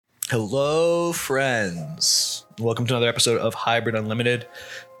Hello, friends. Welcome to another episode of Hybrid Unlimited.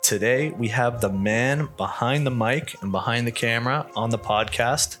 Today, we have the man behind the mic and behind the camera on the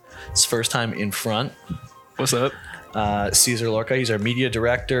podcast. It's first time in front. What's up? Cesar Lorca. He's our media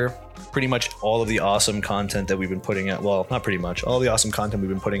director. Pretty much all of the awesome content that we've been putting out, well, not pretty much, all the awesome content we've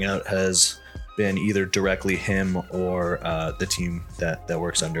been putting out has been either directly him or the team that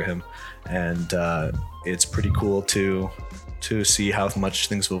works under him. And it's pretty cool to see how much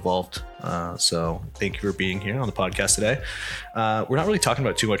things have evolved. So thank you for being here on the podcast today. We're not really talking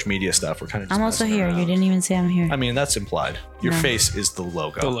about too much media stuff. We're kind of just I'm also messing here. around. You didn't even say I'm here. I mean, that's implied. Your No. face is the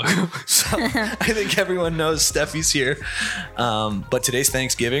logo. The logo. So I think everyone knows Steffi's here. But today's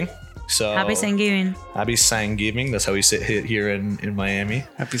Thanksgiving. So Happy Thanksgiving. Happy Thanksgiving. That's how we sit here in Miami.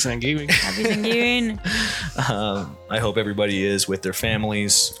 Happy Thanksgiving. Happy Thanksgiving. I hope everybody is with their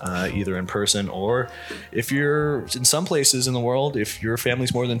families, either in person or if you're in some places in the world, if your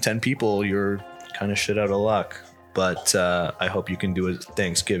family's more than 10 people, you're kind of shit out of luck. But I hope you can do a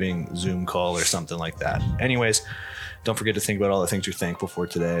Thanksgiving Zoom call or something like that. Anyways, don't forget to think about all the things you're thankful for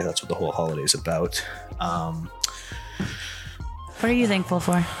today. That's what the whole holiday is about. What are you thankful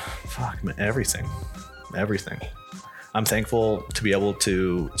for? Fuck, man, everything. I'm thankful to be able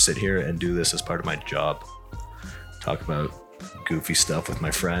to sit here and do this as part of my job. Talk about goofy stuff with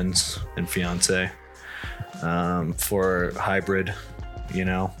my friends and fiance. For hybrid,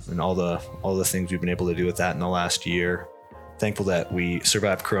 and all the things we've been able to do with that in the last year. Thankful that we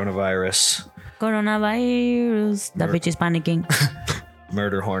survived coronavirus, Coronavirus. That bitch is panicking.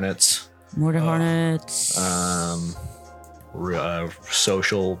 murder hornets, Murder hornets.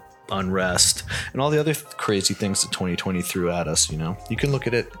 social unrest, and all the other crazy things that 2020 threw at us. You can look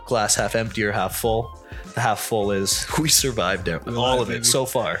at it glass half empty or half full. The half full is we survived all of it so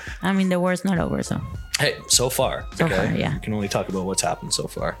far. I mean, the war's not over, so. Hey, so far. So far, yeah. You can only talk about what's happened so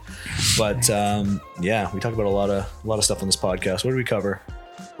far. But we talk about a lot of stuff on this podcast. What do we cover?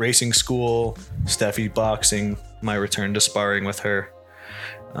 Racing school, Steffi boxing, my return to sparring with her.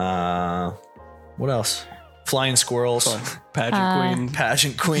 What else? Flying squirrels,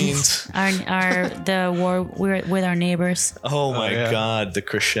 pageant queens. The war with our neighbors. Oh my yeah. God, the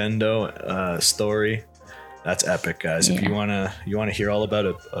crescendo story. That's epic, guys. Yeah. If you wanna hear all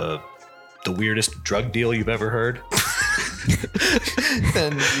about the weirdest drug deal you've ever heard,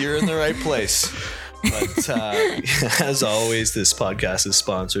 then you're in the right place. But as always, this podcast is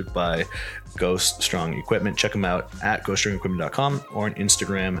sponsored by Ghost Strong Equipment. Check them out at ghoststrongequipment.com or on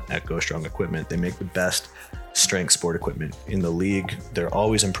Instagram at Ghost Strong Equipment. They make the best strength sport equipment in the league. They're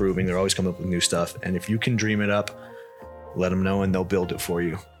always improving. They're always coming up with new stuff. And if you can dream it up, let them know and they'll build it for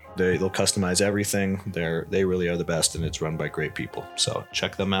you. They'll customize everything. They really are the best, and it's run by great people. So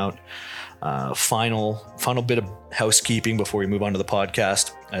check them out. Final bit of housekeeping before we move on to the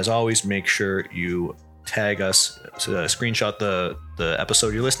podcast. As always, make sure you tag us, screenshot the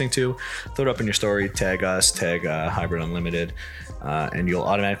episode you're listening to, throw it up in your story, tag us, tag Hybrid Unlimited, and you'll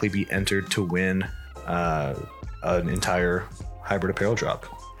automatically be entered to win an entire hybrid apparel drop.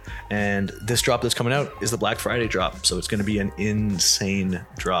 And this drop that's coming out is the Black Friday drop, so it's going to be an insane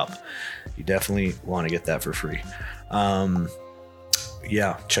drop. You definitely want to get that for free.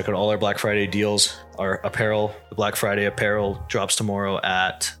 Check out all our Black Friday deals. Our apparel, the Black Friday apparel drops tomorrow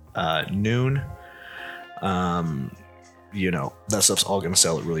at noon. That stuff's all going to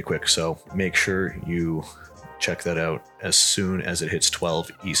sell it really quick, so make sure you check that out as soon as it hits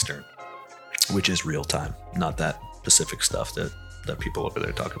 12 Eastern, which is real time, not that Pacific stuff that people over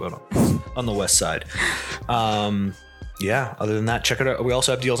there talk about on the west side. Other than that, check it out. We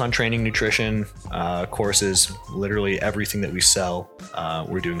also have deals on training, nutrition, courses, literally everything that we sell.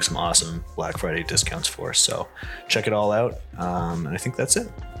 We're doing some awesome Black Friday discounts for, so check it all out. And I think that's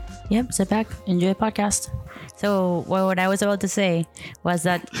it. Yep, sit back, enjoy the podcast. So what I was about to say was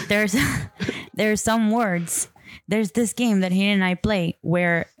that there's some words. There's this game that he and I play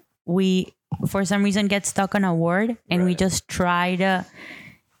where we, for some reason, get stuck on a word and we just try to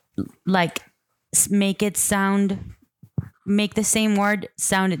make the same word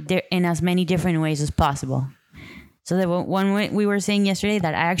sound in as many different ways as possible. So the one way we were saying yesterday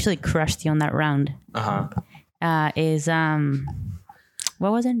that I actually crushed you on that round is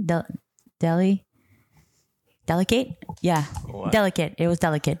what was it? Delicate? Yeah. What? Delicate. It was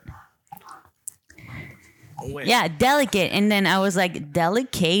delicate. Wait. Yeah, delicate. And then I was like,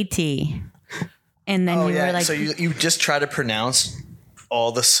 delicate. And then you were like, so you just try to pronounce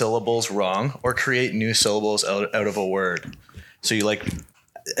all the syllables wrong or create new syllables out of a word. So you like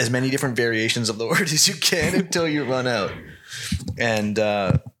as many different variations of the word as you can until you run out. And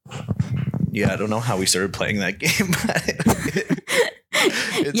I don't know how we started playing that game.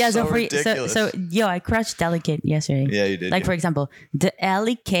 It's Yeah, so so ridiculous. yo, I crushed delicate yesterday. Yeah, you did. Like for example, the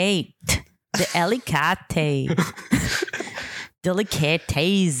delicate, the delicate,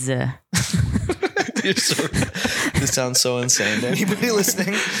 delicates. This sounds so insane to anybody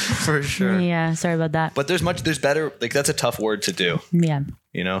listening, for sure. Yeah, sorry about that. But there's better. Like that's a tough word to do. Yeah,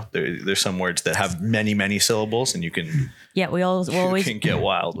 You know, there's some words that have many syllables, and you can yeah, we always can get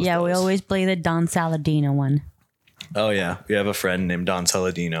wild. With we those. always play the Don Saladino one. Oh yeah, we have a friend named Don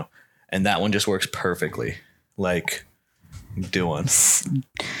Saladino, and that one just works perfectly. Like, do one.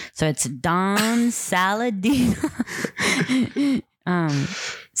 So it's Don Saladino,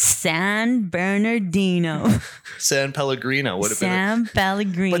 San Bernardino, San Pellegrino would have been. San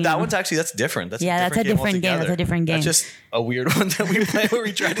Pellegrino. But that one's that's different. That's Yeah, that's a different game. altogether. That's a different game. That's just a weird one that we play where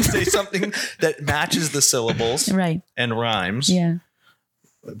we try to say something that matches the syllables right. and rhymes, Yeah.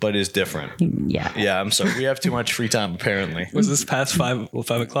 but is different. Yeah. Yeah, I'm sorry. We have too much free time apparently. Was this past 5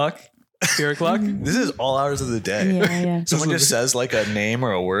 o'clock? 4 o'clock? This is all hours of the day. Yeah, yeah. Someone just says like a name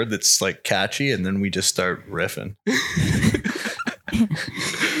or a word that's like catchy, and then we just start riffing.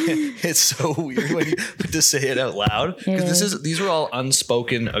 It's so weird when you to say it out loud, because these were all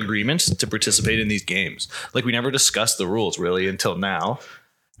unspoken agreements to participate in these games. Like we never discussed the rules really until now,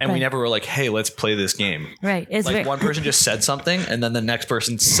 and we Right. never were like, "Hey, let's play this game." Right. It's Like very, one person just said something, and then the next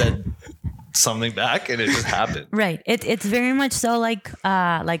person said something back, and it just happened. right. It's very much so like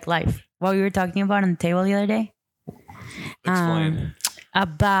life. What we were talking about on the table the other day. Explain.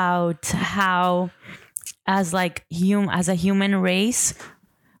 About how as a human race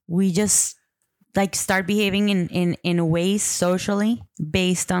we just like start behaving in ways socially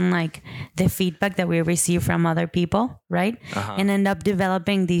based on like the feedback that we receive from other people, right? And end up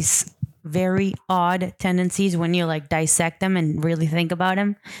developing these very odd tendencies when you like dissect them and really think about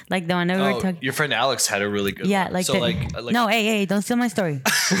them, like the one that we were talking. Your friend Alex had a really good Yeah, one. like, So hey, don't steal my story.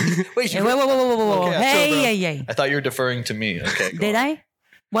 Wait, Hey, whoa. Okay, Hey. I thought you were deferring to me. Okay. Did I?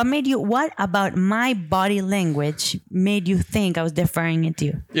 What about my body language made you think I was deferring it to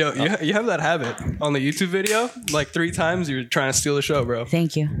you? Yo, you have that habit on the YouTube video. Like 3 times you're trying to steal the show, bro.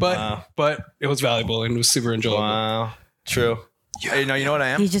 Thank you. But it was valuable and it was super enjoyable. Wow. True. Hey, you know what I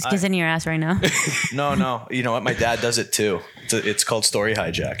am? He's just kissing your ass right now. No. You know what? My dad does it too. It's called story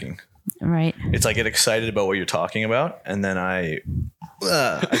hijacking. Right. It's like get excited about what you're talking about, and then I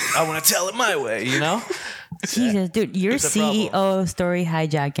want to tell it my way. You know? Jesus, dude, you're It's a CEO problem. of story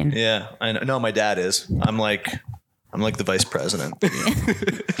hijacking. Yeah. I know. No, my dad is. I'm like the vice president.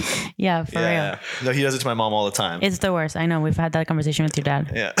 Yeah, for real. No, he does it to my mom all the time. It's the worst. I know. We've had that conversation with your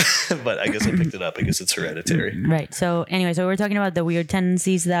dad. Yeah. But I guess I picked it up. I guess it's hereditary. Right. So anyway, so we're talking about the weird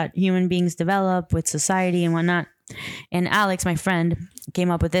tendencies that human beings develop with society and whatnot. And Alex, my friend,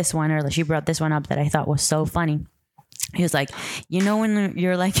 came up with this one, or she brought this one up that I thought was so funny. He was like, you know, when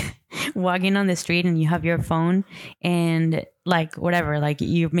you're like walking on the street and you have your phone and like whatever, like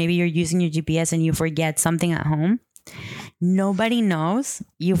maybe you're using your GPS and you forget something at home. Nobody knows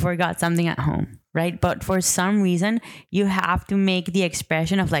you forgot something at home, right? But for some reason, you have to make the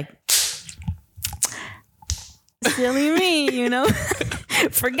expression of like, silly me, you know,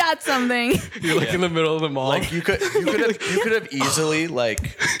 forgot something. You're like in the middle of the mall. Like you could have easily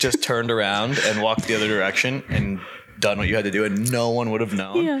like just turned around and walked the other direction and done what you had to do, and no one would have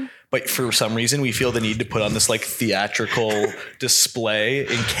known. Yeah. But for some reason, we feel the need to put on this like theatrical display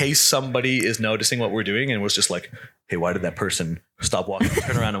in case somebody is noticing what we're doing and was just like, "Hey, why did that person stop walking,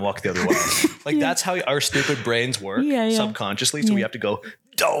 turn around and walk the other way?" Like that's how our stupid brains work subconsciously. So we have to go,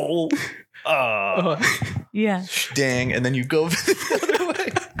 "Oh, Yeah. dang," and then you go the other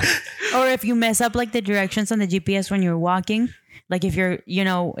way. Or if you mess up like the directions on the GPS when you're walking, like if you're, you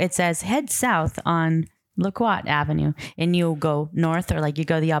know, it says head south on Laquat Avenue and you go north, or like you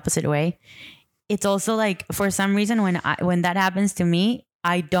go the opposite way. It's also like, for some reason, when that happens to me,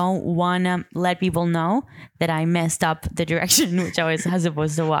 I don't want to let people know that I messed up the direction which I was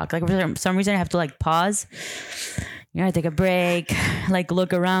supposed to walk. Like for some reason I have to like pause, you know, take a break, like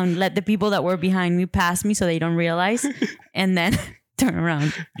look around, let the people that were behind me pass me so they don't realize, and then turn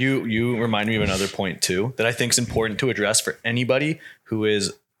around. You remind me of another point too that I think is important to address for anybody who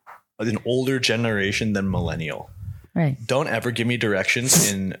is an older generation than millennial. Right. Don't ever give me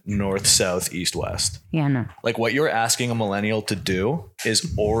directions in north, south, east, west. Yeah, no. Like what you're asking a millennial to do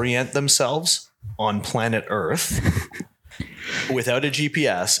is orient themselves on planet Earth without a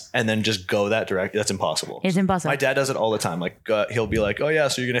GPS and then just go that direct. That's impossible. It's impossible. My dad does it all the time. Like he'll be like, "Oh yeah,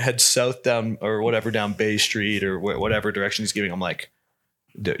 so you're gonna head south down or whatever down Bay Street or whatever direction he's giving." I'm like,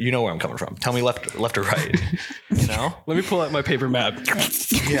 "You know where I'm coming from. Tell me left or right." You know? Let me pull out my paper map.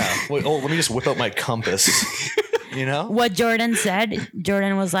 Yeah. Wait, let me just whip out my compass. You know? What Jordan said,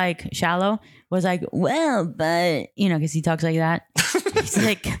 Jordan was like, shallow, was like, well, but, because he talks like that.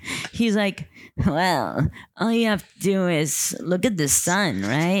 He's like, well, all you have to do is look at the sun,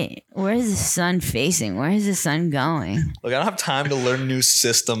 right? Where is the sun facing? Where is the sun going? Look, I don't have time to learn new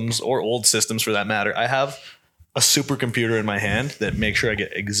systems or old systems for that matter. I have a supercomputer in my hand that makes sure I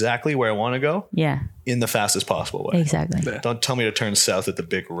get exactly where I want to go Yeah, in the fastest possible way. exactly. Don't tell me to turn south at the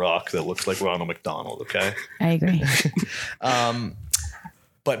big rock that looks like Ronald McDonald, okay? I agree.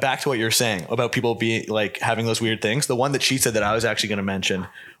 But back to what you're saying about people being like having those weird things. The one that she said that I was actually going to mention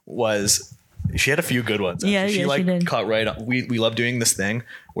was she had a few good ones. Yeah, she she did. caught right on. We love doing this thing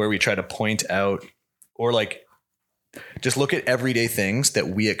where we try to point out or like just look at everyday things that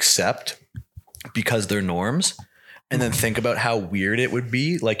we accept because they're norms. And then think about how weird it would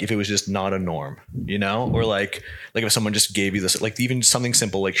be, like if it was just not a norm, or like if someone just gave you this, like even something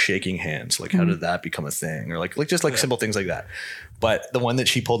simple like shaking hands, like how did that become a thing, or like just like simple things like that. But the one that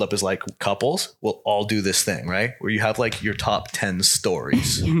she pulled up is like couples will all do this thing, right? Where you have like your top 10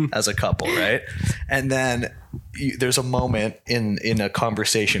 stories as a couple, right? And then there's a moment in a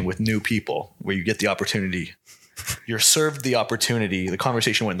conversation with new people where you get the opportunity, you're served the opportunity, the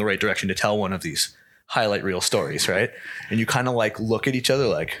conversation went in the right direction to tell one of these highlight reel stories, right? And you kind of like look at each other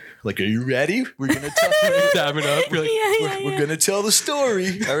like, are you ready? We're gonna tell Dabbing up. You're like, we're gonna tell the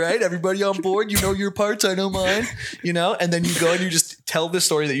story. All right, everybody on board. You know your parts, I know mine. And then you go and you just tell the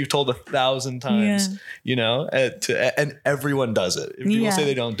story that you've told 1,000 times. And everyone does it. If people say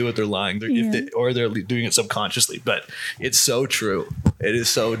they don't do it, they're lying. Or they're doing it subconsciously. But it's so true. It is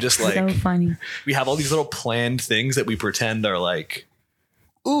so just like So funny. we have all these little planned things that we pretend are like,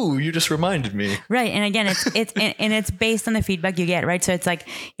 ooh, you just reminded me. Right. And again, it's based on the feedback you get, right? So it's like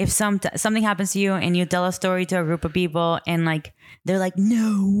if something happens to you and you tell a story to a group of people and like they're like,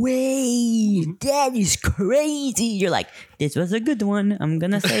 no way, that is crazy. You're like, this was a good one. I'm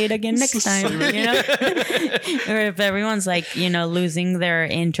gonna say it again next time. Or if everyone's like, losing their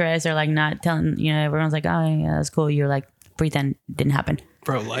interest or like not telling, everyone's like, oh yeah, that's cool. You're like, pretend it didn't happen.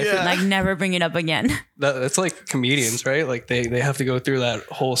 bro, life. Yeah. Like never bring it up again. That's like comedians, right? Like they have to go through that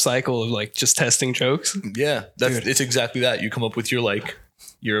whole cycle of like just testing jokes. Yeah, it's exactly that. You come up with your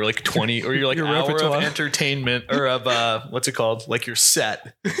 20 or your Your hour repertoire. of entertainment or of what's it called? Like your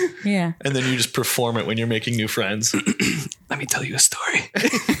set. Yeah. And then you just perform it when you're making new friends. Let me tell you a story.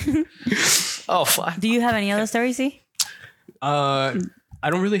 Oh, fine. Do you have any other stories, See? I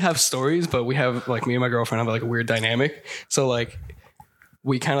don't really have stories, but we have like me and my girlfriend have like a weird dynamic. So like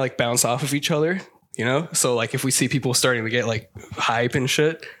we kind of like bounce off of each other, you know? So like if we see people starting to get like hype and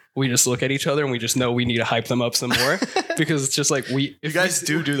shit, we just look at each other and we just know we need to hype them up some more because it's just like You guys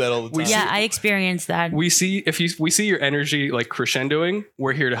do that all the time. Yeah, I experienced that. we see we see your energy like crescendoing,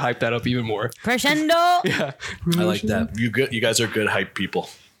 we're here to hype that up even more. Crescendo. Yeah. I like that. You guys are good hype people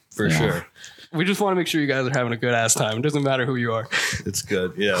for sure. We just want to make sure you guys are having a good ass time. It doesn't matter who you are. It's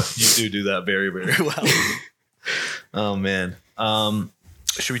good. Yeah, you do that very, very well. Oh man.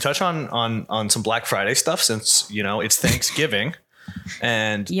 Should we touch on some Black Friday stuff since it's Thanksgiving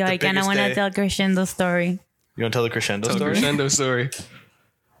and Yo, I kind of want to tell Crescendo story. You want to tell the crescendo Tell a story? crescendo story.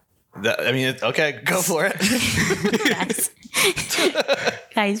 Okay, go for it.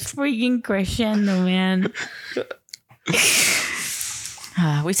 Guys, freaking Crescendo, man.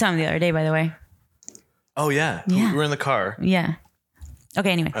 We saw him the other day, by the way. Oh yeah. Yeah. We were in the car. Yeah.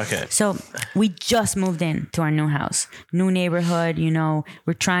 Okay, anyway. Okay. So we just moved in to our new house, new neighborhood.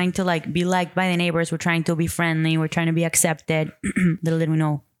 We're trying to like be liked by the neighbors. We're trying to be friendly. We're trying to be accepted. Little did we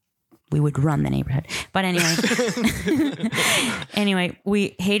know we would run the neighborhood. But anyway,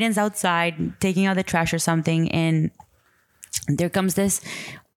 Hayden's outside taking out the trash or something. And there comes this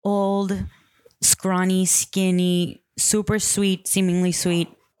old, scrawny, skinny, super sweet, seemingly sweet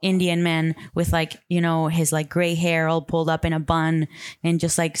Indian man with his like gray hair all pulled up in a bun and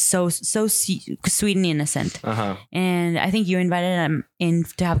just like so sweet and innocent. Uh-huh. And I think you invited him in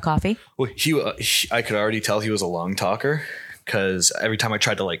to have coffee. Well, I could already tell he was a long talker because every time I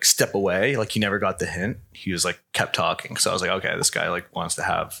tried to like step away, like he never got the hint. He was like kept talking. So I was like, okay, this guy like wants to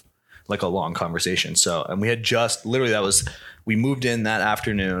have like a long conversation. So, and we had just literally we moved in that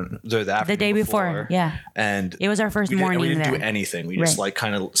afternoon, the day before. Yeah. And it was our first we morning didn't there. do anything. We just like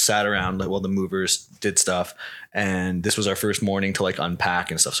kind of sat around like while the movers did stuff. And this was our first morning to like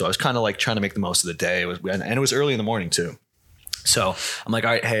unpack and stuff. So I was kind of like trying to make the most of the day. And it was early in the morning too. So I'm like,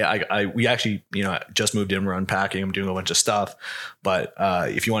 all right, hey, we actually, just moved in. We're unpacking. I'm doing a bunch of stuff. But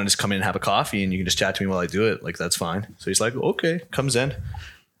if you want to just come in and have a coffee and you can just chat to me while I do it, like that's fine. So he's like, okay, comes in.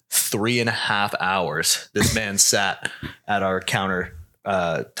 3.5 hours this man sat at our counter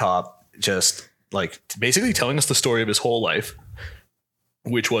top just like basically telling us the story of his whole life,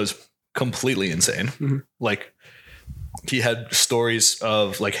 which was completely insane. Like he had stories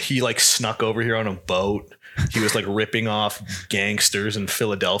of like he like snuck over here on a boat. He was like ripping off gangsters in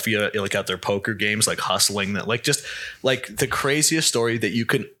Philadelphia, like at their poker games, like hustling that, like just like the craziest story that you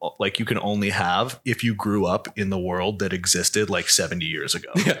can only have if you grew up in the world that existed like 70 years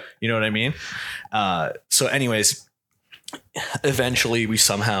ago. Yeah. You know what I mean? So anyways, eventually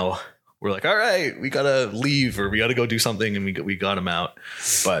we're like, all right, we gotta leave or we gotta go do something, and we got him out.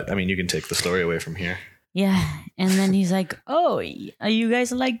 But I mean, you can take the story away from here. Yeah. And then he's like, oh, you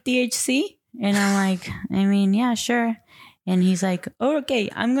guys like THC? And I'm like, I mean, yeah, sure. And he's like, oh, okay,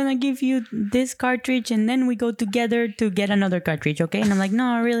 I'm going to give you this cartridge and then we go together to get another cartridge. Okay. And I'm like,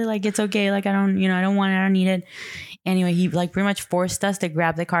 no, really, like, it's okay. Like, I don't want it. I don't need it. Anyway, he like pretty much forced us to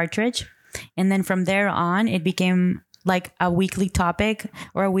grab the cartridge. And then from there on, it became like a weekly topic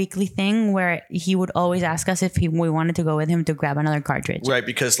or a weekly thing where he would always ask us if we wanted to go with him to grab another cartridge. Right.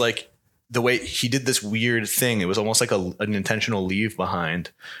 Because like, the way he did this weird thing, it was almost like an intentional leave behind,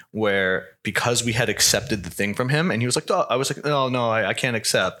 where because we had accepted the thing from him, and he was like, oh, I was like, oh no, I can't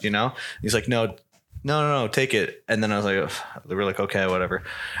accept, you know? And he's like, no, take it. And then I was like, oh. They were like, okay, whatever.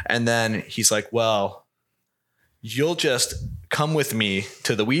 And then he's like, well, you'll just come with me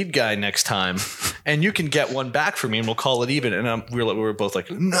to the weed guy next time and you can get one back for me and we'll call it even. And we were both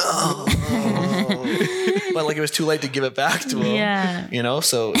like, no. But like it was too late to give it back to him. Yeah. You know,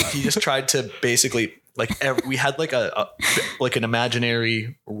 so he just tried to basically like we had like like an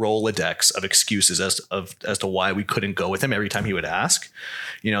imaginary Rolodex of excuses as to why we couldn't go with him every time he would ask.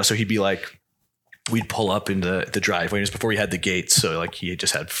 You know, so he'd be like, we'd pull up into the driveway just before we had the gates. So like he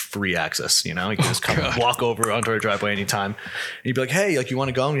just had free access, you know, he could just come walk over onto our driveway anytime. And he'd be like, hey, like you want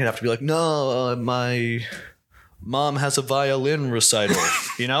to go? And you'd have to be like, no, my mom has a violin recital,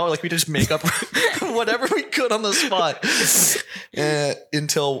 you know, like we just make up whatever we could on the spot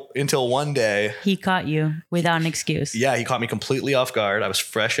until one day he caught you without an excuse. Yeah. He caught me completely off guard. I was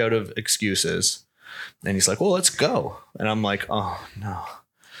fresh out of excuses and he's like, well, let's go. And I'm like, oh no,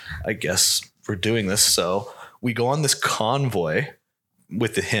 I guess we're doing this. So we go on this convoy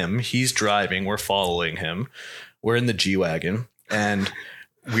with him. He's driving. We're following him. We're in the G-Wagon and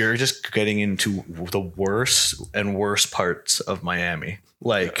we're just getting into the worst and worst parts of Miami.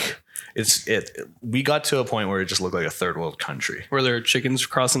 Like we got to a point where it just looked like a third world country. Were there chickens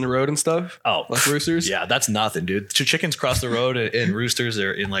crossing the road and stuff? Oh, like roosters? Yeah, that's nothing, dude. Chickens cross the road and roosters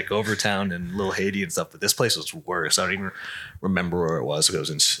are in like Overtown and Little Haiti and stuff. But this place was worse. I don't even remember where it was.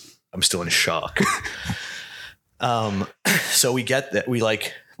 I'm still in shock. So we get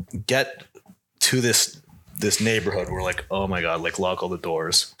to this neighborhood. We're like, oh my God, like lock all the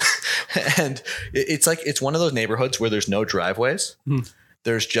doors. And it's one of those neighborhoods where there's no driveways.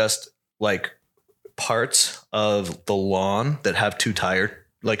 There's just like parts of the lawn that have two tire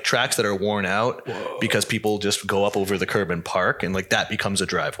like tracks that are worn out. Whoa. Because people just go up over the curb and park and like that becomes a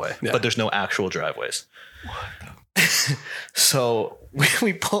driveway, but there's no actual driveways. So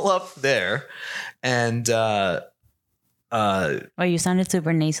we pull up there and well, you sounded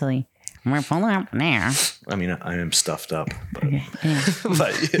super nasally. We're pulling up there. I mean, I am stuffed up, but, okay. Yeah.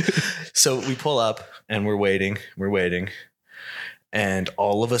 But so we pull up and we're waiting. And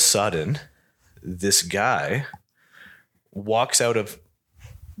all of a sudden this guy walks out of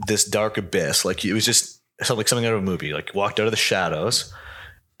this dark abyss. Like it was just like something out of a movie, like walked out of the shadows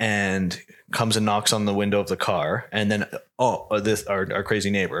and comes and knocks on the window of the car. And then, our crazy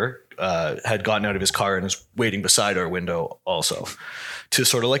neighbor had gotten out of his car and was waiting beside our window also to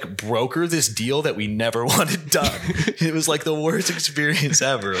sort of like broker this deal that we never wanted done. It was like the worst experience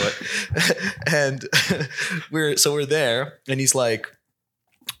ever. And we're there and he's like,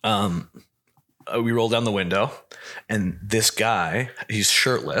 we roll down the window and this guy, he's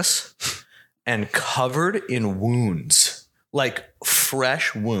shirtless and covered in wounds, like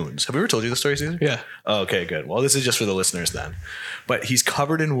fresh wounds. Have we ever told you the story, Caesar? Yeah. Oh, okay, good. Well, this is just for the listeners then. But he's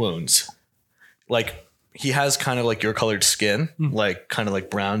covered in wounds. Like he has kind of like your colored skin, like kind of like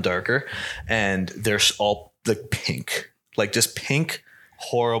brown, darker. And they're all like pink, like just pink,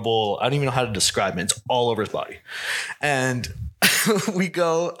 horrible. I don't even know how to describe it. It's all over his body. And we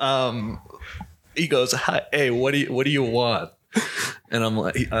go, he goes, hi, hey, what do you want? And I'm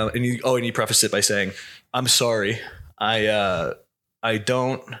like, and he prefaced it by saying, I'm sorry. I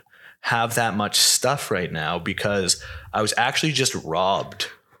don't have that much stuff right now because I was actually just robbed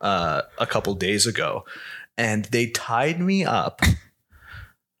a couple days ago and they tied me up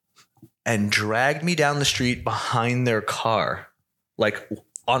and dragged me down the street behind their car, like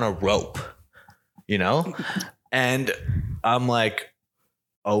on a rope, you know? And I'm like,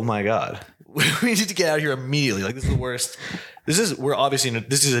 oh my God, we need to get out of here immediately. Like, this is the worst. This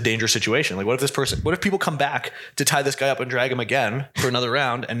is a dangerous situation. Like, what if people come back to tie this guy up and drag him again for another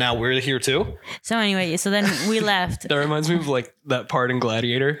round, and now we're here too? So anyway, so then we left. That reminds me of like that part in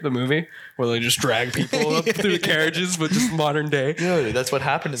Gladiator, the movie, where they just drag people up through the carriages, but just modern day. Dude, that's what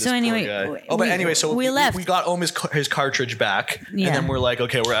happened to this anyway, poor guy. But anyway, so we left. We got his cartridge back, Yeah. and then we're like,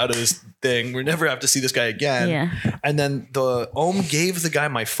 okay, we're out of this thing. We never have to see this guy again. Yeah. And then the Ohm gave the guy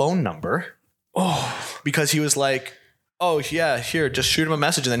my phone number. Oh, because he was like, oh yeah, here, just shoot him a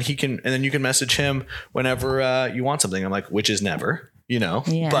message, and then you can message him whenever you want something. I'm like, which is never, you know.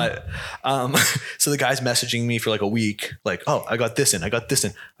 Yeah. But so the guy's messaging me for like a week, like, oh, I got this in.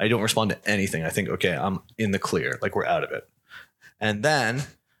 I don't respond to anything. I think, okay, I'm in the clear, like we're out of it. And then,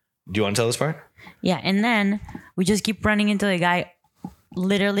 do you want to tell this part? Yeah, and then we just keep running into the guy,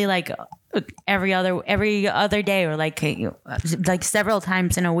 literally like every other day, or like several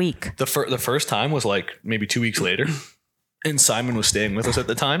times in a week. The first time was like maybe 2 weeks later, and Simon was staying with us at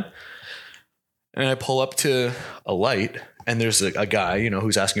the time. And I pull up to a light, and there's a guy, you know,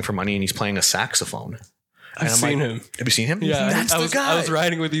 who's asking for money, and he's playing a saxophone. I've seen him. Have you seen him? Yeah, that's the guy. I was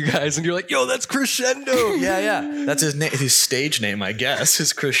riding with you guys, and you're like, "Yo, that's Crescendo." Yeah. That's his name, his stage name, I guess,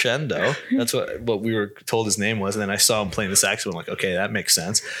 is Crescendo. That's what we were told his name was. And then I saw him playing the saxophone. Like, okay, that makes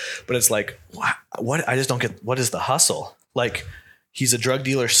sense. But it's like, what? I just don't get. What is the hustle? Like, he's a drug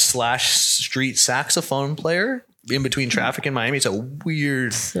dealer / street saxophone player in between traffic in Miami. It's a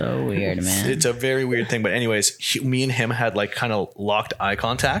weird. So weird, man. It's a very weird thing. But anyways, me and him had like kind of locked eye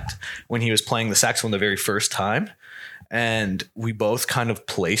contact when he was playing the saxophone the very first time. And we both kind of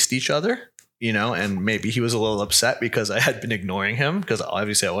placed each other, you know, and maybe he was a little upset because I had been ignoring him, because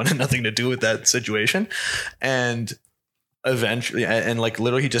obviously I wanted nothing to do with that situation. And eventually, and like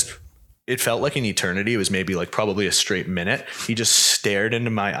literally it felt like an eternity. It was maybe like probably a straight minute. He just stared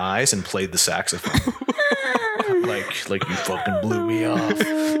into my eyes and played the saxophone. like you fucking blew me off.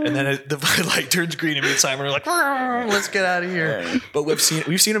 And then the light turns green, and me and Simon are like, let's get out of here. But we've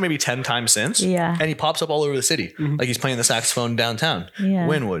seen him maybe 10 times since. Yeah. And he pops up all over the city. Like, he's playing the saxophone downtown. Yeah.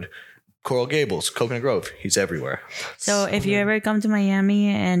 Wynwood, Coral Gables, Coconut Grove. He's everywhere. So if you ever come to Miami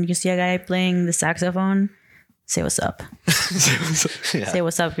and you see a guy playing the saxophone, say what's up. Yeah. Say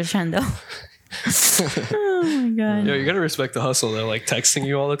what's up, Crescendo. Oh my God. Yo, you gotta respect the hustle. They're like texting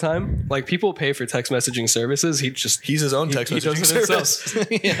you all the time. Like, people pay for text messaging services. He's his own text he does messaging it service.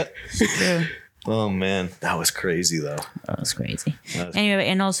 Yeah. Yeah. Oh man, that was crazy though. That was crazy. Anyway,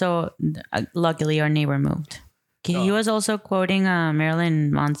 and also, luckily our neighbor moved. He was also quoting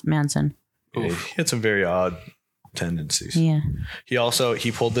Marilyn Manson. He had some very odd tendencies. Yeah.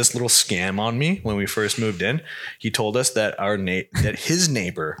 He pulled this little scam on me when we first moved in. He told us that that his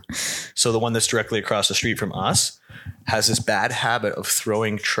neighbor, so the one that's directly across the street from us, has this bad habit of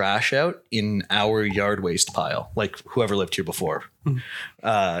throwing trash out in our yard waste pile, like whoever lived here before.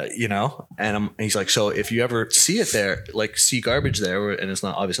 You know, and he's like, so if you ever see it there, like see garbage there, and it's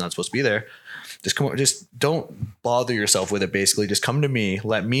not obviously not supposed to be there, just don't bother yourself with it. Basically, just come to me,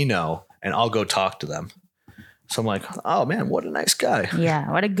 let me know, and I'll go talk to them. So I'm like, oh man, what a nice guy. Yeah,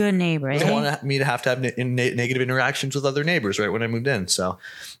 what a good neighbor. He doesn't want me to have negative interactions with other neighbors right when I moved in. So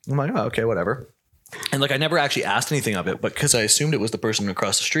I'm like, oh, okay, whatever. And like, I never actually asked anything of it, but because I assumed it was the person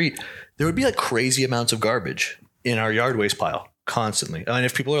across the street, there would be like crazy amounts of garbage in our yard waste pile constantly. And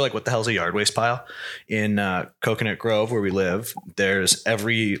if people are like, what the hell's a yard waste pile? In Coconut Grove, where we live,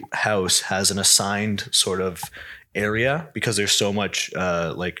 every house has an assigned sort of area, because there's so much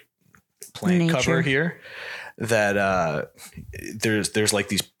like plant cover here, that there's like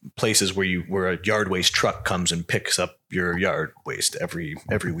these places where a yard waste truck comes and picks up your yard waste every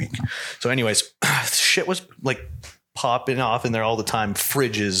week. So anyways, shit was like popping off in there all the time,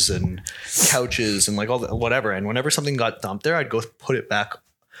 fridges and couches and like all the whatever. And whenever something got dumped there, I'd go put it back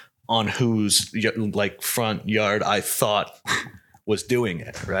on whose like front yard I thought was doing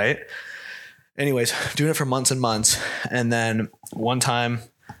it, right? Anyways, doing it for months and months. And then one time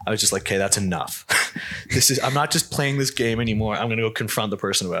I was just like, okay, that's enough. I'm not just playing this game anymore. I'm going to go confront the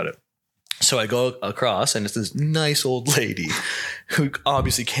person about it. So I go across, and it's this nice old lady who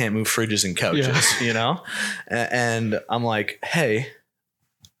obviously can't move fridges and couches, you know? And I'm like, hey,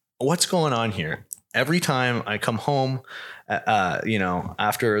 what's going on here? Every time I come home, you know,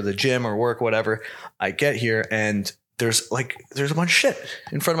 after the gym or work, whatever, I get here and there's a bunch of shit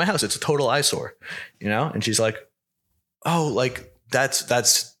in front of my house. It's a total eyesore, you know? And she's like, oh, like that's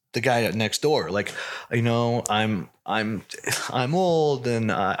the guy next door. Like, you know, I'm old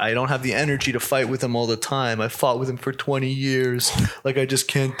and I don't have the energy to fight with him all the time. I fought with him for 20 years. Like, I just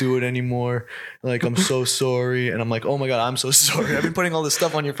can't do it anymore. Like, I'm so sorry. And I'm like, oh my God, I'm so sorry. I've been putting all this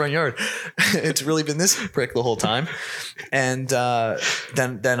stuff on your front yard. It's really been this prick the whole time. And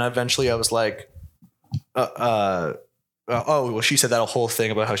then eventually I was like, oh, well, she said that whole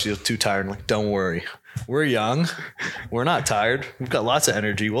thing about how she was too tired. I'm like, don't worry. We're young. We're not tired. We've got lots of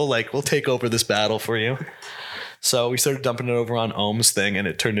energy. We'll take over this battle for you. So we started dumping it over on Ohm's thing, and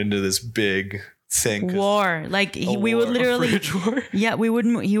it turned into this big thing. War. Like we would literally, yeah, we would.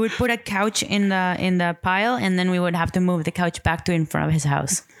 He would put a couch in the pile, and then we would have to move the couch back to in front of his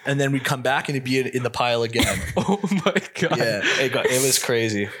house. And then we'd come back, and it'd be in the pile again. Oh my God. Yeah, it was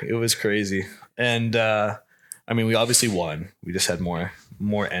crazy. It was crazy. And I mean, we obviously won. We just had more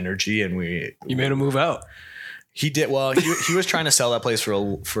energy, and you made him move out. He did. Well, he was trying to sell that place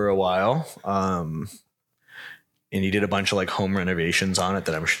for a while. And he did a bunch of like home renovations on it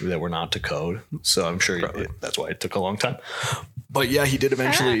that were not to code. So I'm sure that's why it took a long time. But yeah, he did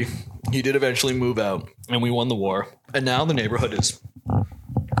eventually move out, and we won the war. And now the neighborhood is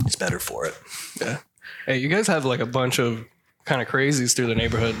better for it. Yeah. Hey, you guys have like a bunch of kind of crazies through the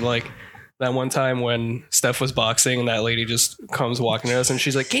neighborhood. Like that one time when Steph was boxing and that lady just comes walking at us and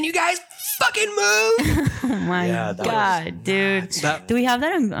she's like, "Can you guys fucking move?" Oh my God, dude. Do we have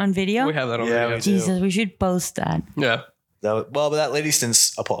that on video? We have that on video. Jesus, we should post that. Yeah. But that lady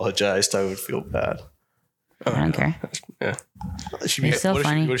since apologized, I would feel bad. I don't care. Yeah. It's so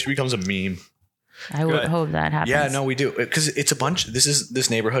funny. What if she becomes a meme? I would hope that happens. Yeah, no, we do. Because it's a bunch. This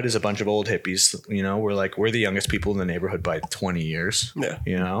neighborhood is a bunch of old hippies. You know, we're the youngest people in the neighborhood by 20 years. Yeah.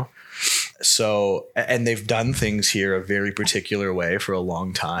 You know? So, and they've done things here a very particular way for a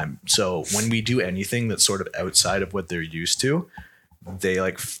long time. So when we do anything that's sort of outside of what they're used to, they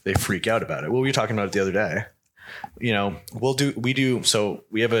freak out about it. Well, we were talking about it the other day. You know, so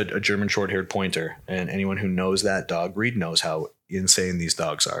we have a German short-haired pointer, and anyone who knows that dog breed knows how insane these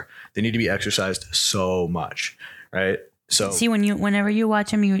dogs are. They need to be exercised so much, right? So see, whenever you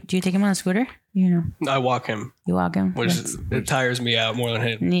watch him, do you take him on a scooter? You know, I walk him. You walk him, which it tires me out more than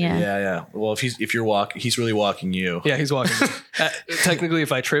him. Yeah. Well, if you're walking, he's really walking you. Yeah, he's walking. Technically,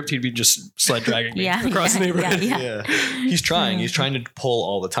 if I tripped, he'd be just sled dragging me across the neighborhood. Yeah. He's trying. He's trying to pull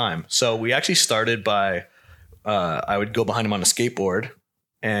all the time. So we actually started by, I would go behind him on a skateboard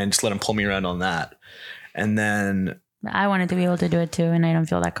and just let him pull me around on that, and then I wanted to be able to do it too, and I don't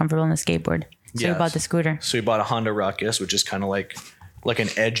feel that comfortable on the skateboard. So we bought the scooter. So we bought a Honda Ruckus, which is kind of like an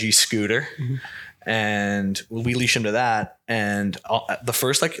edgy scooter. Mm-hmm. And we leash him to that. And the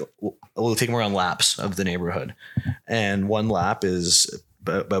first, we'll take him around laps of the neighborhood. And one lap is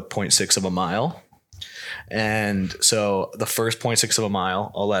about 0.6 of a mile. And so the first 0.6 of a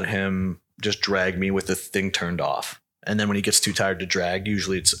mile, I'll let him just drag me with the thing turned off. And then when he gets too tired to drag,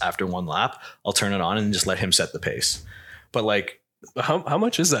 usually it's after one lap, I'll turn it on and just let him set the pace. But how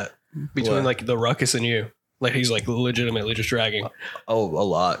much is that between the Ruckus and you? Like he's legitimately just dragging. Oh, a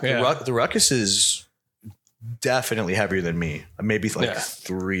lot. Yeah. The Ruckus is definitely heavier than me. Maybe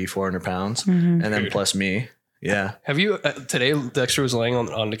 300-400 pounds, and then plus me. Yeah. Have you today? Dexter was laying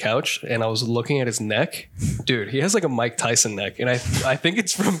on the couch, and I was looking at his neck. Dude, he has like a Mike Tyson neck, and I think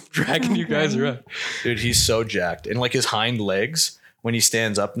it's from dragging you guys around. Dude, he's so jacked, and his hind legs when he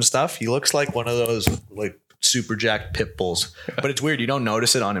stands up and stuff, he looks like one of those super jacked pit bulls. But it's weird. You don't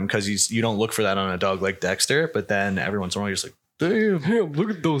notice it on him because you don't look for that on a dog like Dexter. But then every once in a while, you're just like, damn,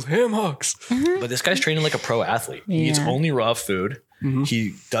 look at those ham hocks. But this guy's training like a pro athlete. He eats only raw food. Mm-hmm.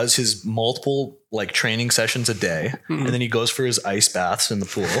 He does his multiple training sessions a day, and then he goes for his ice baths in the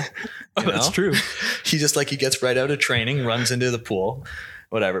pool. That's true. He just he gets right out of training, runs into the pool,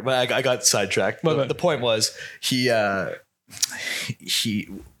 whatever. But I got sidetracked. The point was he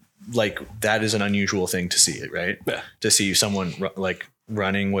that is an unusual thing to see, right? Yeah. To see someone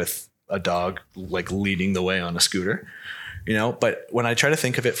running with a dog leading the way on a scooter, But when I try to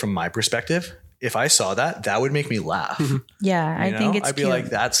think of it from my perspective, if I saw that would make me laugh. Mm-hmm. Yeah, I think it's. I'd be like,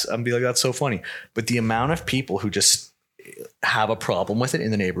 that's so funny. But the amount of people who just have a problem with it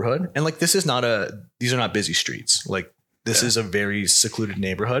in the neighborhood, and these are not busy streets. This is a very secluded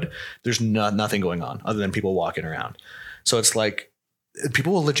neighborhood. There's nothing going on other than people walking around. So it's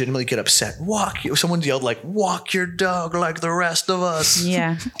people will legitimately get upset. Someone's yelled walk your dog like the rest of us.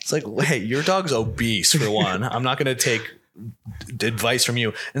 Yeah. It's hey, your dog's obese for one. I'm not going to take advice from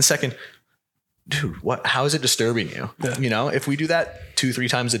you. And second, dude, how is it disturbing you? Yeah. If we do that 2-3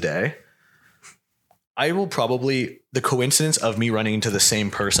 times a day, I will probably, the coincidence of me running into the same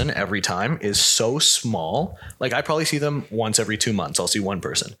person every time is so small. Like I probably see them once every 2 months. I'll see one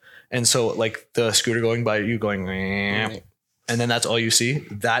person. And so like the scooter going by you going, and then that's all you see.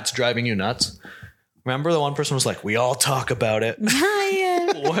 That's driving you nuts. Remember the one person was like, we all talk about it.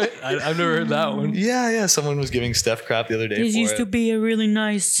 Yeah. What? I've never heard that one. Yeah. Someone was giving Steph crap the other day. This for used it. to be a really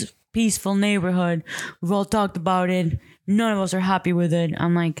nice, peaceful neighborhood. We've all talked about it. None of us are happy with it.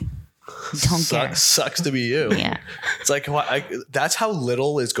 I'm like, don't care. Sucks to be you. Yeah. It's like, that's how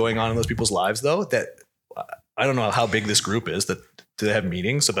little is going on in those people's lives though, that I don't know how big this group is that do they have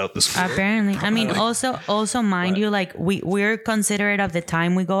meetings about this? Apparently. I mean, also mind you, like we're considerate of the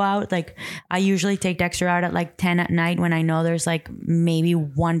time we go out. Like I usually take Dexter out at like 10 at night when I know there's like maybe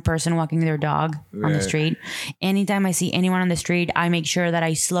one person walking their dog on the Right. street. Anytime I see anyone on the street, I make sure that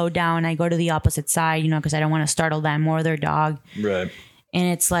I slow down. I go to the opposite side, because I don't want to startle them or their dog. Right. And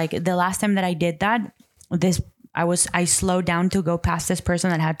it's like the last time that I did that, I slowed down to go past this person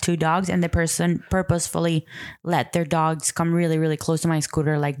that had 2 dogs, and the person purposefully let their dogs come really, really close to my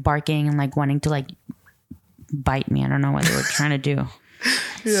scooter, like barking and like wanting to like bite me. I don't know what they were trying to do.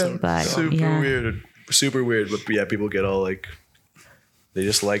 Yeah. But Super weird. But yeah, people get all like, they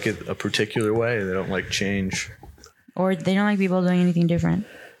just like it a particular way. They don't like change. Or they don't like people doing anything different.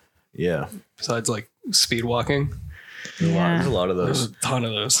 Yeah. Besides like speed walking. There's a lot of There's those. a ton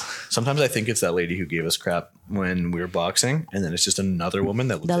of those. Sometimes I think it's that lady who gave us crap when we were boxing, and then it's just another woman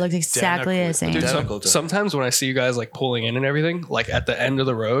that looks exactly the same. Dude, Identical to her. sometimes when I see you guys like pulling in and everything, like at the end of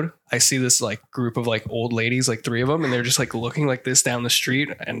the road, I see this like group of like old ladies, like 3 of them, and they're just like looking like this down the street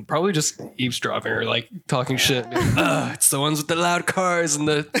and probably just eavesdropping or like talking shit. It's the ones with the loud cars and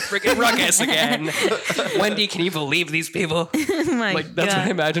the freaking ruckus again. Wendy, can you believe these people? Oh my Like that's what I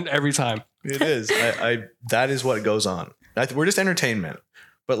imagine every time. It is. That is what goes on. We're just entertainment.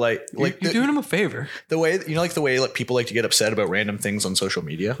 But like You're doing them a favor. the way like people like to get upset about random things on social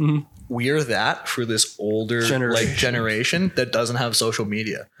media. We're that for this older generation that doesn't have social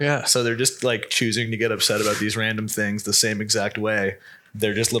media. Yeah. So they're just like choosing to get upset about these random things the same exact way.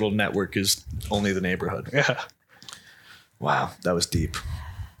 Their just little network is only the neighborhood. Yeah. Wow, that was deep.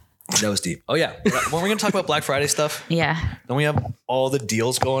 Oh yeah, when we're gonna talk about Black Friday stuff, Yeah. don't we have all the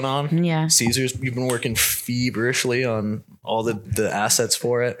deals going on? Yeah. Caesars, you've been working feverishly on all the assets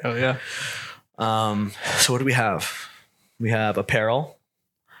for it. Oh yeah. So what do we have? We have apparel,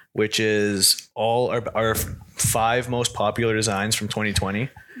 which is all our 5 most popular designs from 2020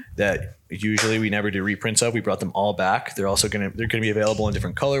 that usually we never do reprints of. We brought them all back. They're going to be available in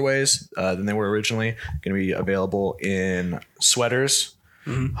different colorways than they were originally. Going to be available in sweaters,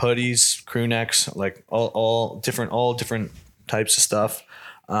 hoodies, crew necks, like all different types of stuff.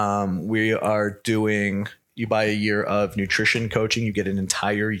 We are doing, you buy a year of nutrition coaching, you get an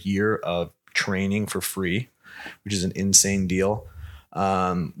entire year of training for free, which is an insane deal.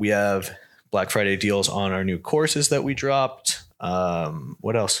 We have Black Friday deals on our new courses that we dropped.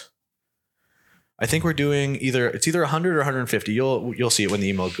 What else? I think we're doing either 100 or 150. You'll see it when the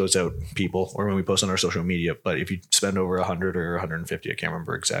email goes out, people, or when we post on our social media. But if you spend over 100 or 150, I can't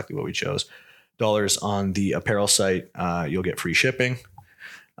remember exactly what we chose, dollars on the apparel site, you'll get free shipping.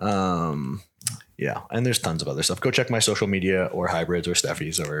 Yeah, and there's tons of other stuff. Go check my social media or Hybrids or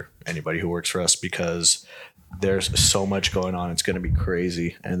Steffi's or anybody who works for us, because there's so much going on. It's going to be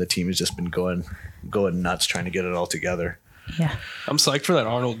crazy, and the team has just been going nuts trying to get it all together. Yeah. I'm psyched for that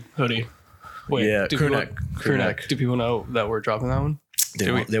Arnold hoodie. Wait, Yeah, do crew people, neck. Do people know that we're dropping that one?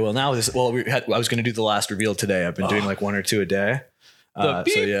 They will now. I was going to do the last reveal today. I've been doing like 1 or 2 a day. The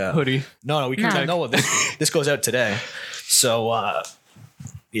So yeah, hoodie. No, we can. No, this goes out today. So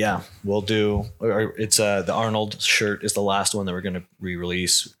yeah, we'll do. Or it's the Arnold shirt is the last one that we're going to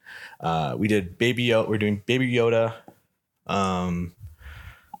re-release. We did Baby Yoda. We're doing Baby Yoda.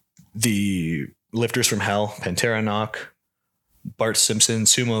 The Lifters from Hell, Pantera Knock. Bart Simpson,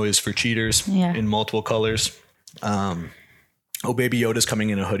 Sumo is for cheaters in multiple colors. Baby Yoda's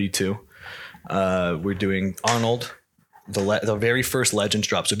coming in a hoodie too. We're doing Arnold, the very first Legends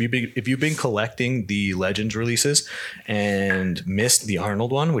drop. So if you've been collecting the Legends releases and missed the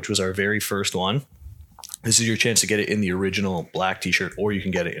Arnold one, which was our very first one, this is your chance to get it in the original black t-shirt, or you can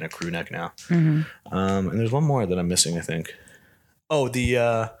get it in a crew neck now. And there's one more that I'm missing, I think. Oh, I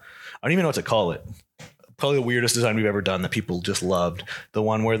don't even know what to call it. Probably the weirdest design we've ever done that people just loved. The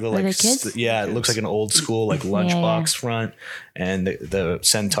one where the kids? It looks like an old school like lunchbox front, and the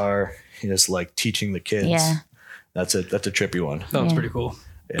centaur is like teaching the kids. Yeah. That's a trippy one. That was pretty cool.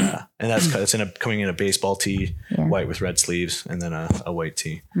 Yeah, and it's coming in a baseball tee, white with red sleeves, and then a white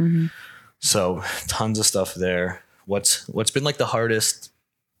tee. So tons of stuff there. What's been like the hardest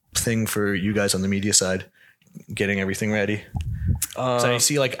thing for you guys on the media side, getting everything ready? So I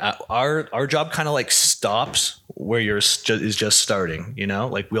see like our job kind of like stops where yours is just starting, you know,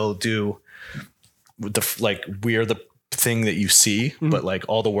 like we'll do like we're the thing that you see, but like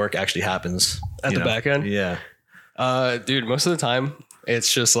all the work actually happens At the back end? Yeah. Dude, most of the time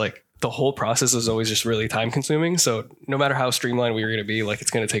it's just like the whole process is always just really time consuming. So no matter how streamlined we were going to be, like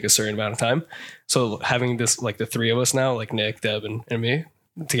it's going to take a certain amount of time. So having this, like the three of us now, like Nick, Deb, and me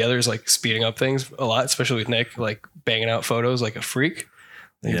together is like speeding up things a lot, especially with Nick, like banging out photos like a freak.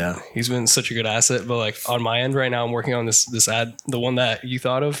 Yeah. He's been such a good asset. But like on my end right now, I'm working on this ad, the one that you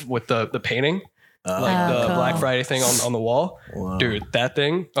thought of with the painting. Like the cool. Black Friday thing on the wall. Wow. Dude, that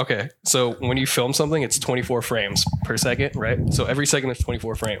thing. Okay. So when you film something, it's 24 frames per second, right? So every second is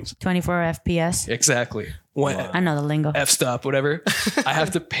 24 frames. 24 FPS. Exactly. When I know the lingo. f-stop, whatever. I have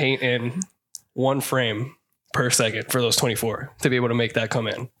to paint in 1 frame per second for those 24 to be able to make that come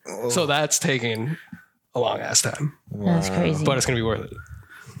in. So that's taking a long ass time, That's crazy. but it's going to be worth it.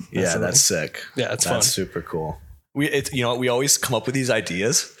 Yeah, that's sick. Yeah, it's fun. That's super cool. We always come up with these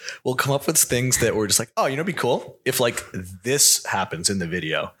ideas. We'll come up with things that we're just like, oh, it'd be cool if like this happens in the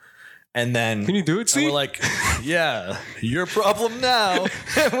video. And then Can you do it, and Steve? we're like, yeah, your problem now.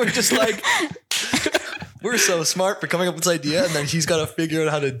 And we're just like, we're so smart for coming up with this idea, and then he's got to figure out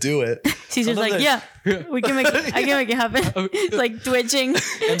how to do it. She's just like, Another- yeah, we can make it. I can make it happen. It's like twitching.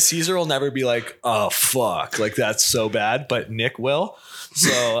 And Caesar will never be like, oh fuck, like that's so bad, but Nick will.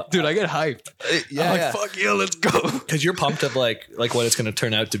 So Dude, I get hyped. yeah, I'm like, fuck yeah, let's go. because you're pumped of like what it's going to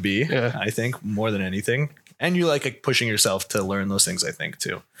turn out to be. Yeah. I think more than anything, and you like pushing yourself to learn those things. I think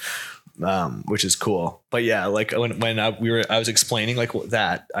too, which is cool. But yeah, like when I was explaining like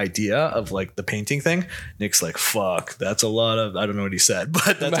that idea of like the painting thing, Nick's like, fuck, that's a lot of, I don't know what he said,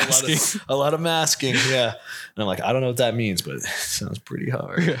 but that's a lot of masking. Yeah, and I'm like, I don't know what that means, but it sounds pretty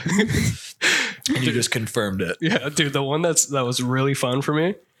hard. Yeah. And you just confirmed it. Yeah, dude, the one that was really fun for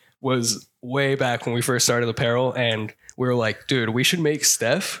me was way back when we first started apparel, and we were like, dude, we should make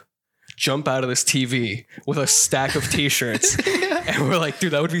Steph jump out of this TV with a stack of t-shirts. And we're like,